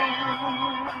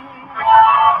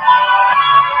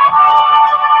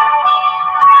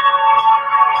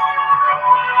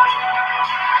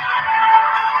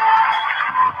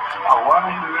 I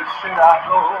wonder, should I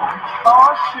go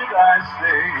or should I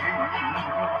stay?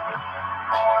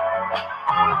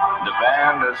 The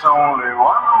band has only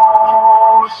one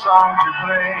more song to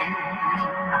play,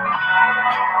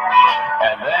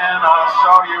 and then I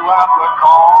saw you out the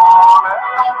corner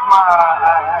of my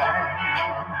eye.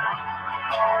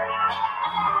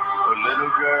 A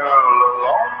little girl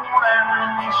alone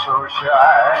and so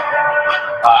shy.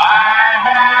 I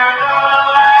had a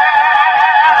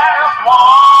last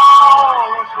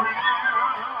waltz with you.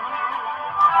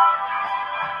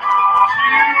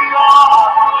 Two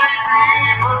lonely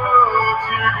people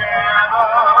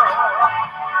together.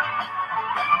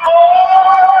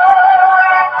 Oh,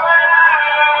 I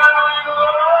fell in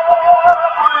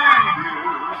love with you.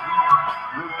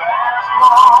 The last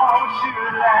waltz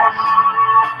should last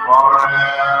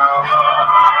forever.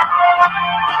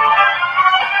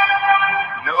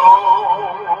 No,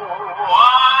 I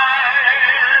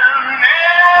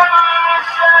never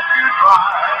said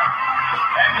goodbye,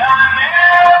 and I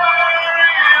never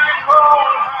really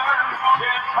told her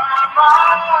just how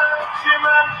much she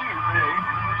meant to me.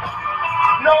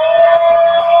 No,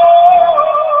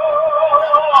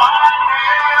 I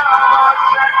never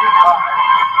said goodbye.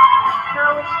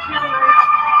 Now it's too late,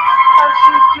 and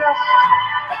she's just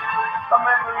a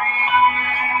memory.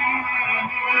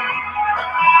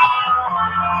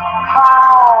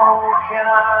 How can I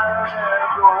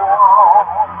go on?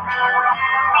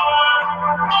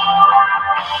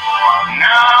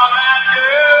 Now that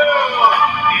girl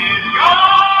is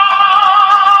gone,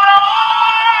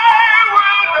 I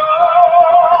will go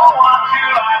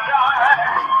until I die.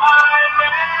 I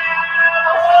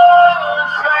never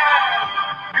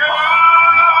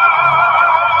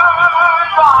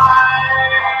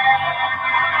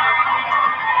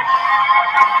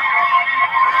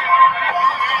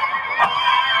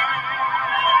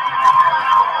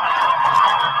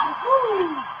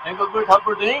Engelbert,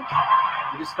 Humperdinck,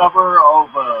 the discoverer of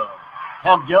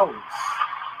Ham Jones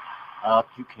at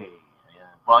UK. Ayan.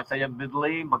 Po ang sayang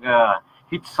Medley, mga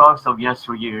hit songs of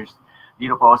yesteryears.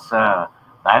 Dito po sa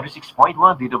 96.1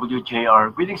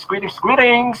 DWJR. Greetings, greetings,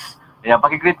 greetings! Ayan,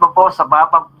 pakigreet mo po sa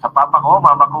papa ko,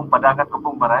 mama kong padagat ko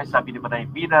pong maray, sabi ni Manay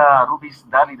Bina, Rubis,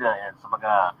 Dalida, ayan, sa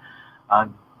mga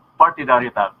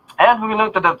partidarita. And we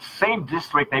belong to the same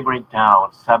district neighboring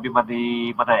towns. Sabi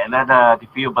Manay Elena Di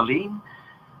Fio Balin,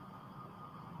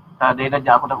 na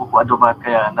niya ako nakukuha duman,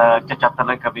 kaya nag-chat na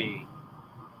lang kami.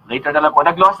 Later na lang po,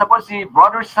 nag-loss na po si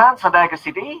Brother San sa Daga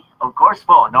City. Of course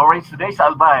po, no rains today sa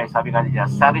Albay. Sabi nga niya,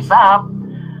 Sunny Sam,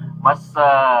 mas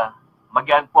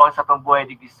magyan po ang sa itong buhay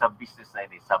digdi sa business na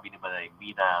ini. Sabi ni Manay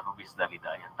Bina, Rubis, Dalida.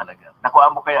 Yan talaga.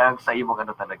 Nakuha mo kaya ang sa imong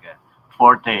ano talaga,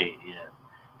 forte. Yan.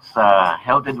 Sa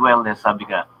health and wellness, sabi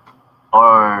ka.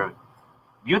 Or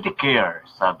beauty care,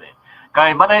 sabi.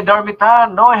 Kay Manay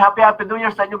Darmitan, no, happy New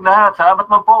Year sa inyong lahat.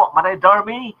 Salamat man po, Manay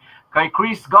Darmi. Kay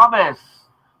Chris Gomez.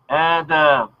 And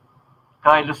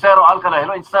kay Lucero Alcala,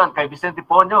 hello instant. Kay Vicente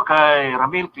Ponyo, kay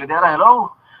Ramil Clinera,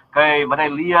 hello. Kay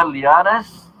Manay Lia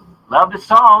Lianes, love the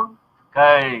song.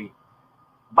 Kay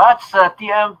Batch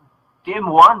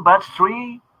TM1, Batch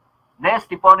 3, Nes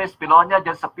Tipones Pilonia,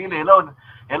 dyan sa Pili, hello.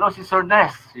 Hello si Sir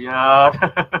Nes. Yan.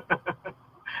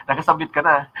 Nakasabit ka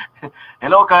na.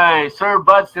 Hello kay Sir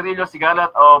Bud Cirillo Sigalat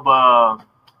of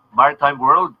Maritime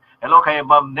World. Hello kay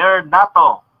Ma'am Ner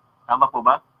Nato. Tama po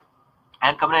ba?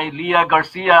 And kami Lia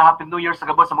Garcia, Happy New Year sa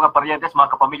gabos sa mga parientes,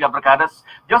 mga kapamilya, barkadas.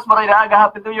 Diyos maray na aga,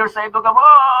 Happy New Year sa ito gabos!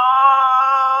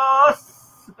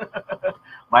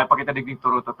 May pakita digning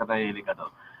turutot na nahilig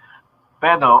ano.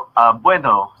 Pero,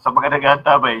 bueno, sa mga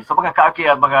nag-aantabay, sa mga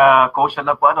kaakian, mga kosyan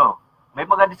na po ano, may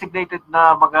mga designated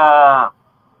na mga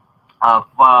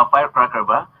firecracker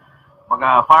ba?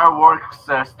 Mga fireworks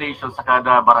stations sa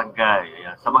kada barangay.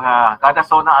 Ayan. Sa mga kada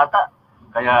zona ata.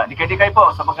 Kaya likay-likay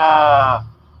po sa mga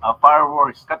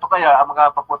fireworks. Kato kaya ang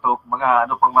mga paputok, mga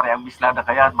ano pang mariang mislada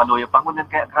kaya, maluya pangunan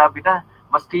kaya grabe na.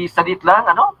 Maski sadit lang,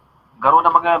 ano? Garo na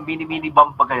mga mini-mini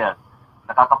bomb pa kaya.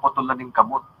 Nakakaputol na ng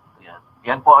kamot. Ayan.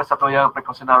 Yan po ang sa tuyang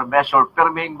precautionary measure. Pero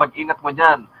may mag-ingat mo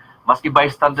dyan. Maski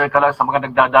bystander ka lang sa mga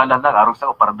nagdadalan lang, araw sa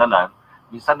o paradalan,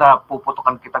 minsan na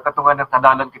puputukan kita, katungan ng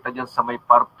kadalan kita dyan sa may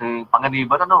parte,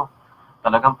 panganiban, ano?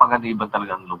 Talagang panganiban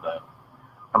talagang lugar.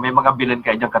 Kami mga bilin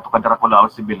kayo dyan, katukan Draculaon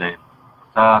si Bilin.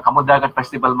 Sa Kamundagan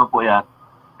Festival mo po yan,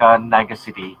 Naga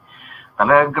City.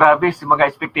 Talagang grabe, si mga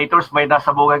spectators may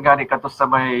nasabungan gani kato sa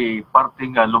may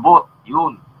parting lubot,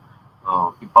 yun.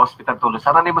 Pa-hospital tulo.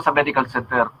 Sana mo sa medical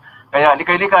center. Kaya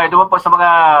likay-likay, doon po sa mga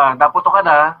naputokan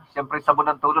na, siyempre sabon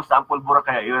ng tulos sa ampulbura,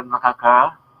 kaya yun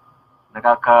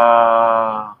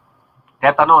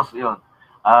tetanus yun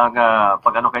ang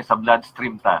pag ano kayo sa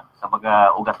bloodstream ta sa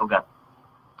mga ugat-ugat.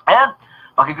 Ayan,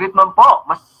 pakigreet man po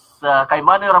mas kay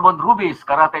Manny Ramon Rubis,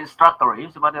 karate instructor.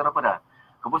 Yun si Manny Ramon na.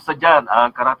 Kumusta dyan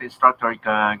ang karate instructor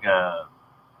kag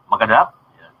Magadap?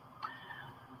 Ayan.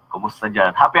 Kumusta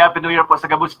dyan? Happy New Year po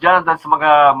sa Gabos dyan dan sa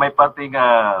mga may parting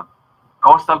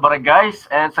coastal barangays.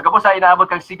 And sa Gabos ay inaabot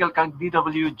kang sigal kang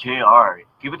DWJR.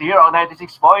 Keep it here on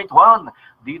 96.1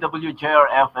 DWJR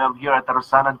FM here at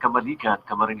Tarusanan, Kamalikan,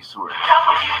 Camarines Sur. I'd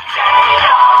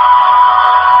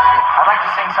like to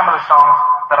sing some of the songs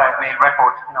that I've made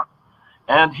record.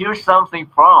 And here's something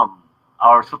from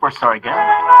our superstar again.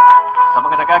 Sa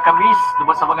mga nagkakamis,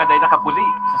 naman sa mga day nakapuli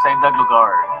sa saindang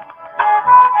lugar.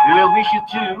 We will miss you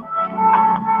too.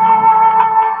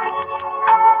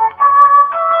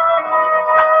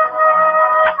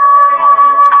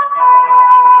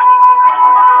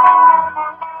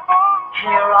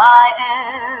 Here I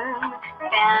am,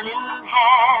 pen in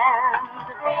hand,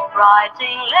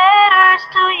 writing letters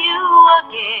to you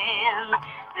again.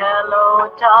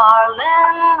 Hello,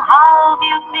 darling, how have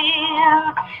you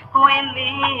been? We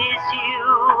miss you.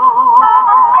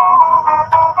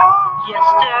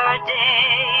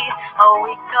 Yesterday, a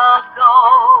week ago,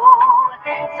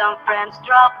 some friends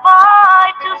dropped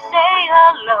by to say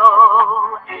hello.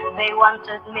 They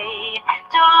wanted me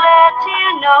to let you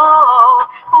know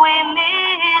we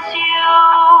miss you.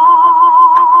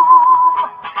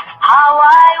 How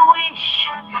I wish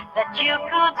that you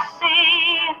could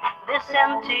see these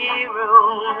empty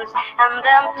rooms and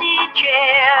empty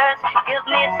chairs. Give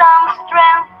me some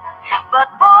strength,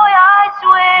 but boy, I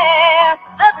swear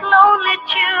that lonely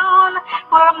tune,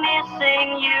 we're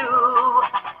missing you.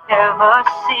 Ever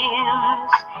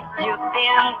since you've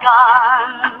been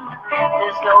gone,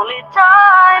 these lonely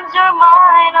times are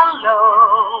mine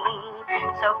alone.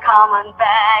 So come on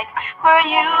back where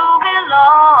you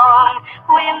belong.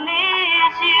 We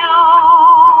miss you.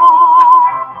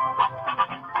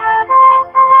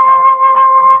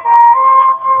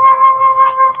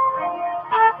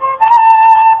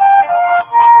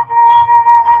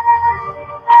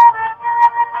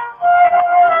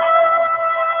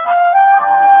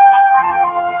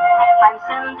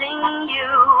 sending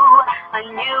you a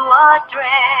new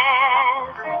address.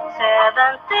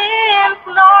 17th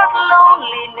North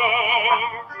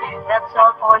Loneliness. That's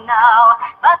all for now,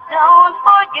 but don't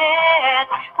forget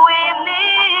we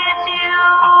miss you.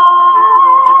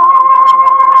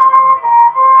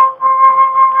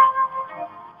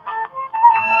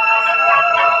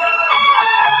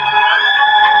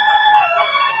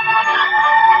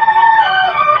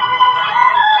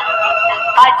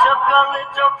 I took a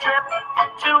little trip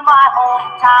to my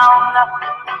hometown.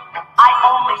 I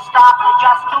only stopped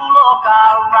just to look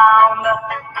around.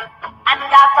 And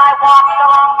as I walked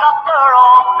along the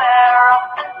thoroughfare,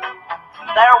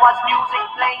 there was music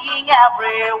playing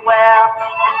everywhere.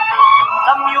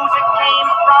 The music came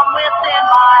from within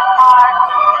my heart.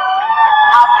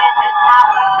 How did it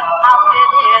happen? How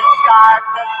did it start?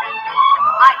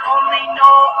 I only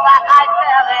know that I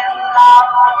fell in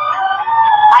love.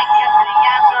 I guess the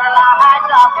answer lies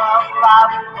up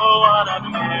above. Oh, what a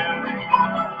feeling.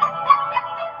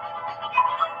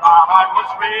 My heart was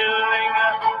reeling.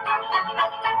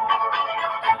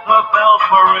 The bells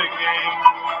were ringing.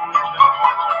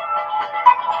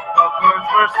 The birds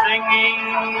were singing.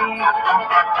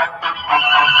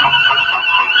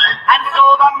 And so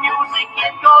the music,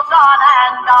 it goes on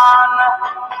and on.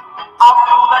 All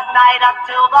through the night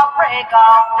until the break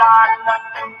of dawn.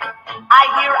 I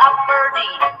hear a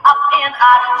birdie up in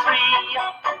a tree.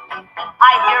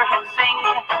 I hear him sing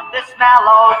this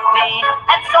melody,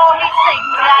 and so he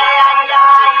sings, yeah, yeah,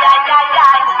 yeah, yeah, yeah,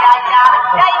 yeah, yeah, yeah,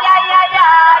 yeah, yeah,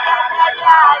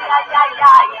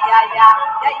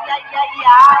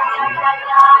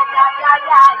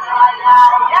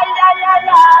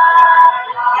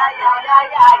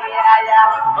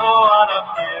 yeah, oh, what a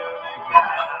feeling.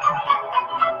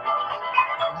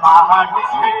 My heart was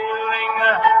feeling.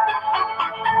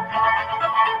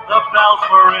 The bells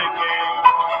were ringing.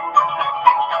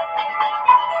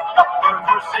 The birds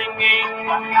were singing.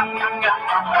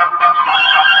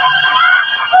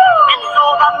 And so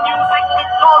the music,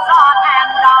 it goes on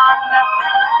and on.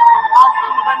 All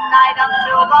through the night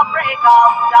until the break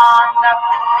of dawn.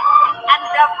 And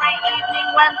every evening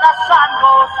when the sun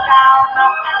goes down,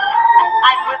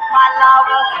 I'm with my love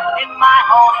in my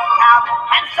hometown.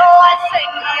 And so I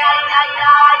sing, yeah, yeah,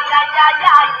 yeah, yeah, yeah,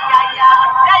 yeah, yeah,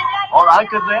 yeah, yeah. Or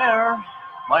Anka there,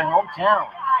 my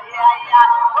hometown.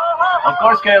 Of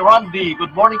course, kay Randy,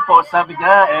 good morning po, sabi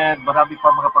niya, and marami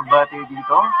pa mga pagbati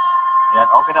dito. Ayan,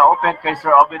 open na open kay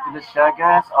Sir Obed in the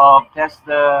Shagas of Test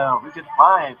Region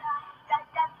 5.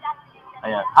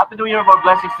 Ayan, Happy New Year, more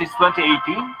blessings this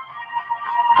 2018.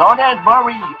 Donny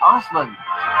Marie Osmond.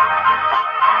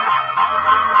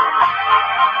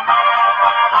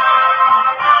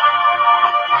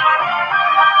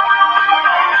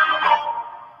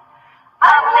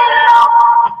 I'm little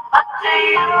up to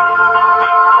you.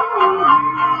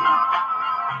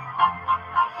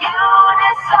 You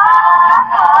decide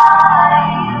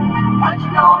what you're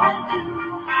gonna do.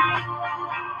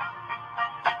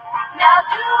 Now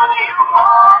do you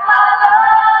want my love?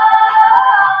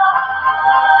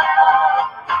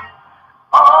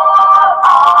 Or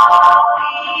are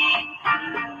we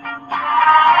through?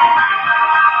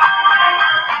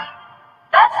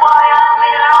 That's why I'm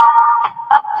little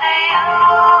up to you.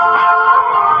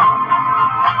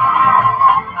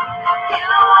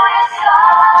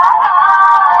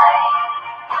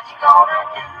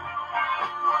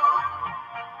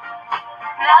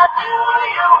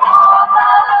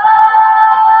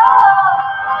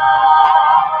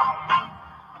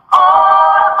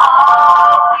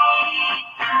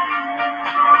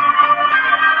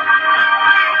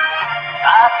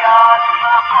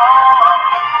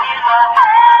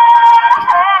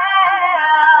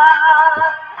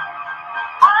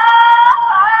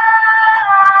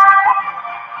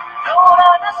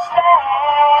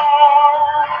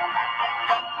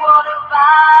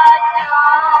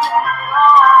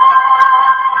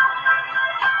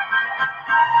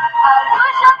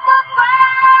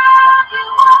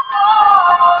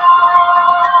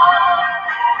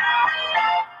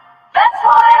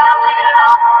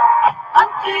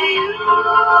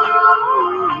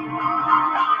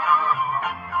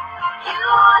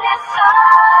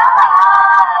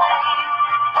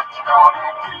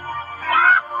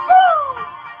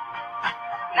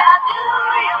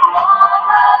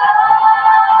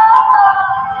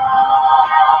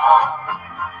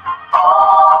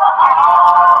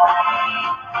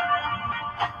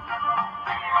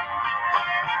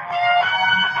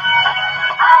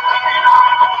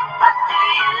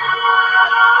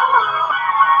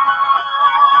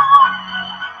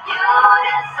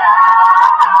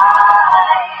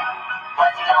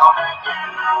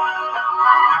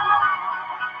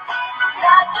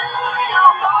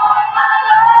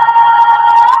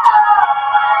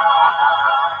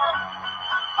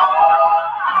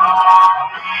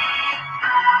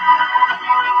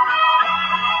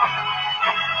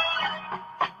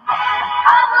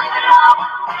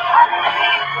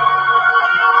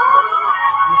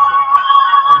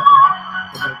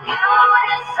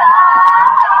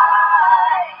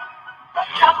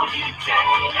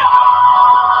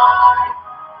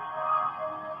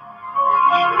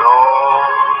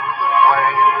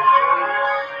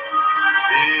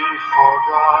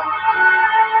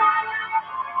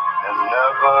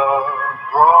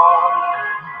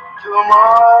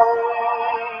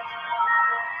 Tonight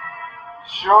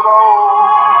should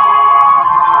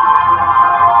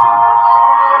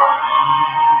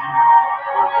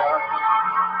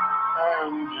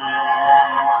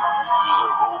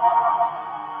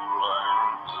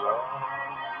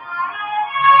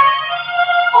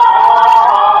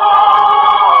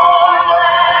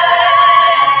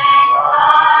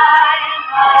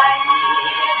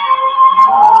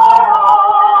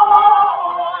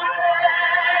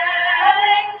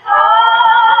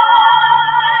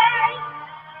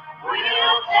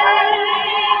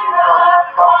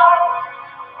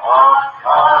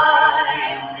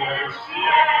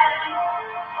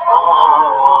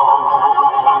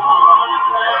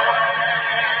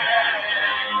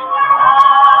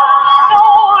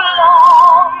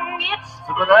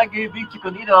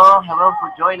Hello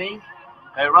for joining.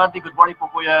 Kay Randy, good morning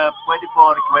po kuya. Pwede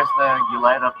po request na You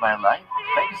Light Up My Life.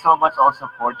 Thank you so much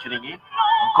also for tuning in.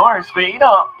 Of course, kuya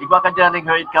Ino, iba ka dyan ng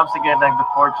Here It Comes Again ng The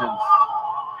Fortunes.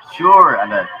 Sure,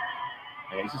 ano.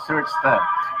 Okay, isa-search na.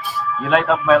 You Light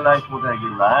Up My Life muna.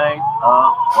 You light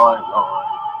up my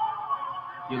life.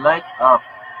 You light up.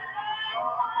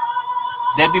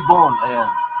 Debbie Bone, ayan.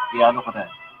 Iano ko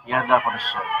na. Ihanda ko na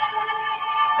siya.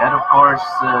 And of course,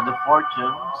 The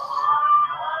Fortunes.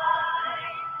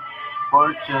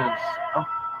 Fortunes. Oh,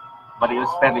 but it was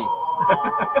spelling.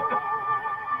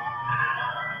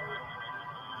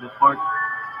 The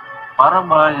parang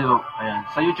malayo. Ayan.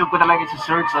 Sa YouTube ko na lang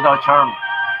isi-search on our charm.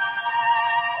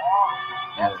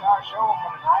 Ayan.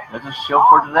 That's our show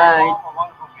for tonight.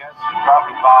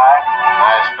 dropping by.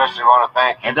 I especially want to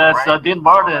thank you. And that's Dean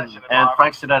Martin and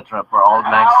Frank Sinatra for Old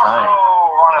Lang Syne. I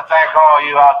also want to thank all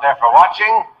you out there for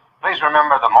watching. Please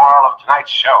remember the moral of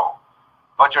tonight's show.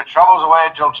 Put your troubles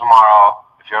away till tomorrow.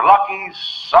 If you're lucky,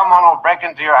 someone will break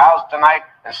into your house tonight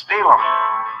and steal them.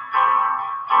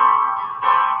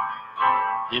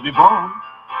 You'll be born.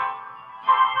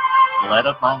 Light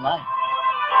up my life.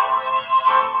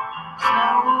 So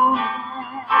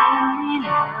many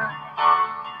nights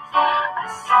I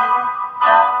sit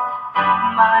up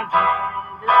my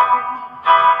window,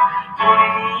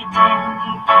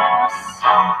 waiting for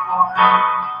someone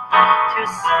to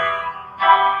sing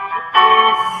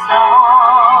this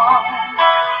song.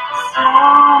 So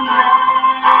many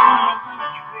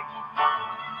dreams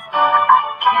I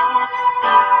can't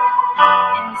think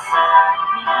inside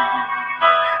me,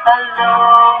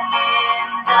 alone in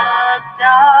the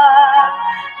dark.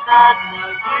 But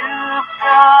now you've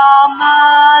come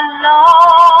along,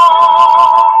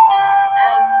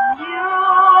 and you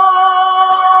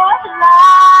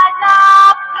light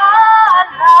up my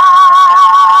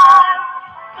life.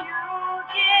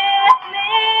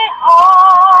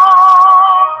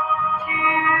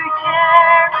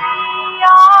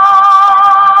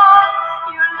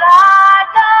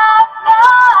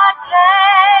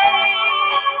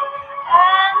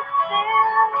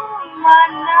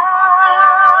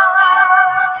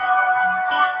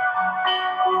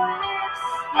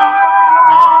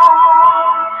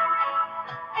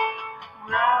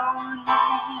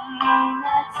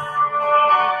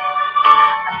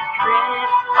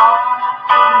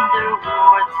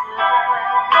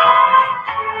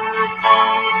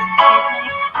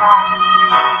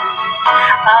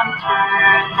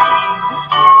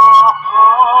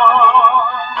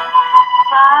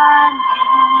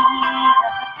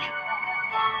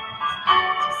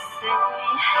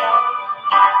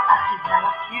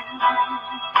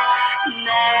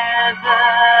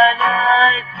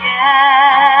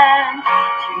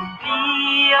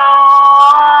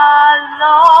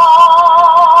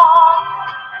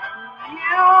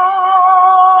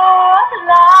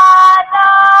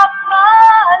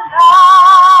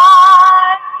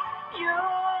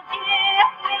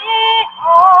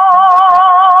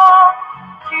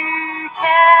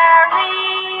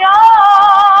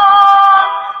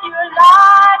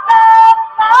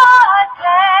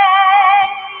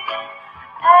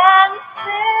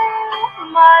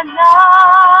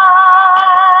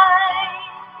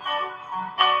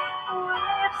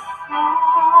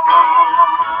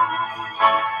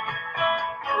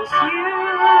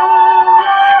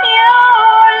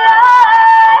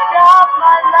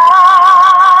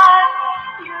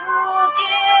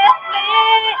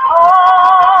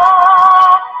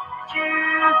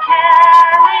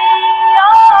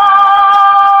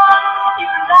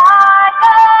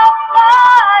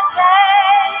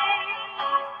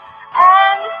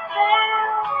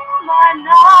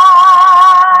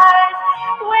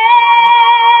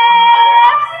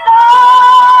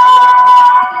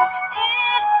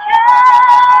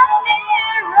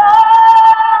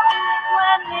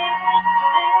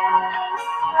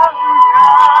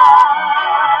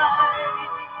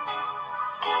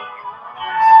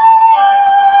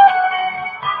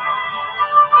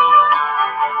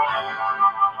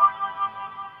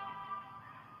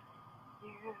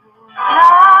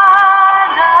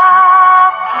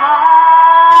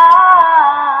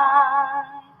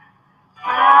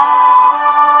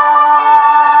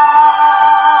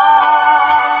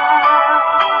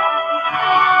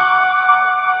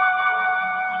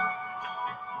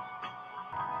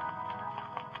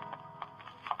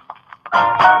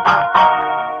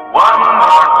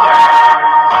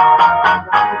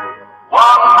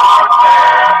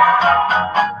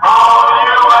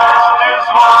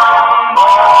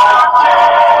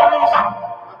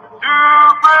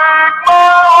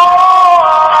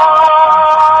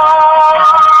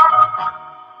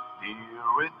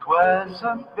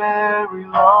 wasn't very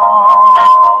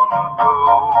long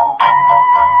ago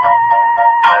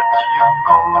that you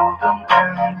golden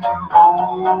into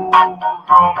old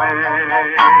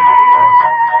romance.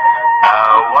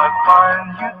 Now I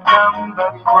find you down the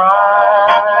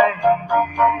crying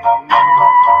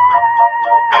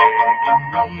begging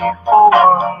me for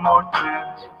one more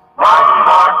chance. One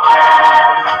more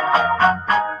chance.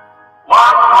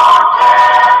 One more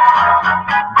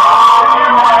chance. All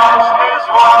you ask is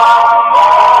one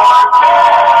more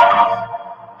chance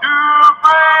to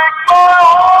break my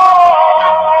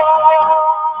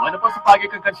heart. Bueno po sa pagi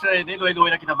kang kansya ni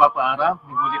Luay-Luay na kinabapaara.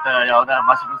 Ngulit ayaw na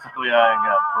masunod sa tuyang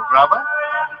programa.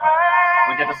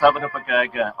 Muna kasama ng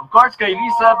pagkaga. Of course, kay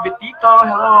Lisa Betito.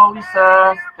 Hello,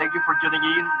 Lisa. Thank you for tuning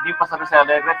in. Hindi pa sa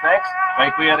Alegre. Thanks.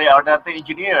 Kay Kuya Ray, our dating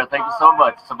engineer. Thank you so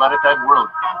much sa Maritime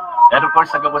World. And of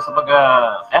course, hanggang sa mga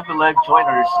VIlma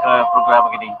joiners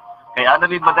programa gini. Kay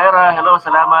Annalyn Madera. Hello,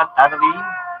 salamat, Annalyn.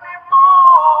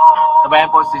 Tabayan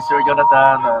po si Sir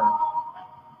Jonathan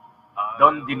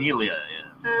Don Dinilia.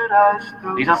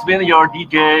 This has been your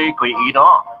DJ, Kuya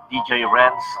Ino, DJ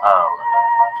Renz,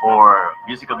 for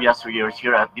Music of Yesteryears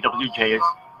here at DWJR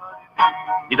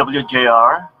 96.1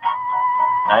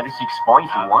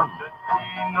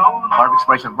 Farm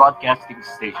Expression Broadcasting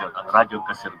Station, ang radyong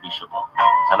kaserbisyo po.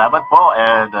 Salamat po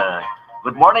and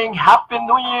good morning, Happy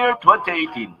New Year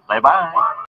 2018. Bye-bye.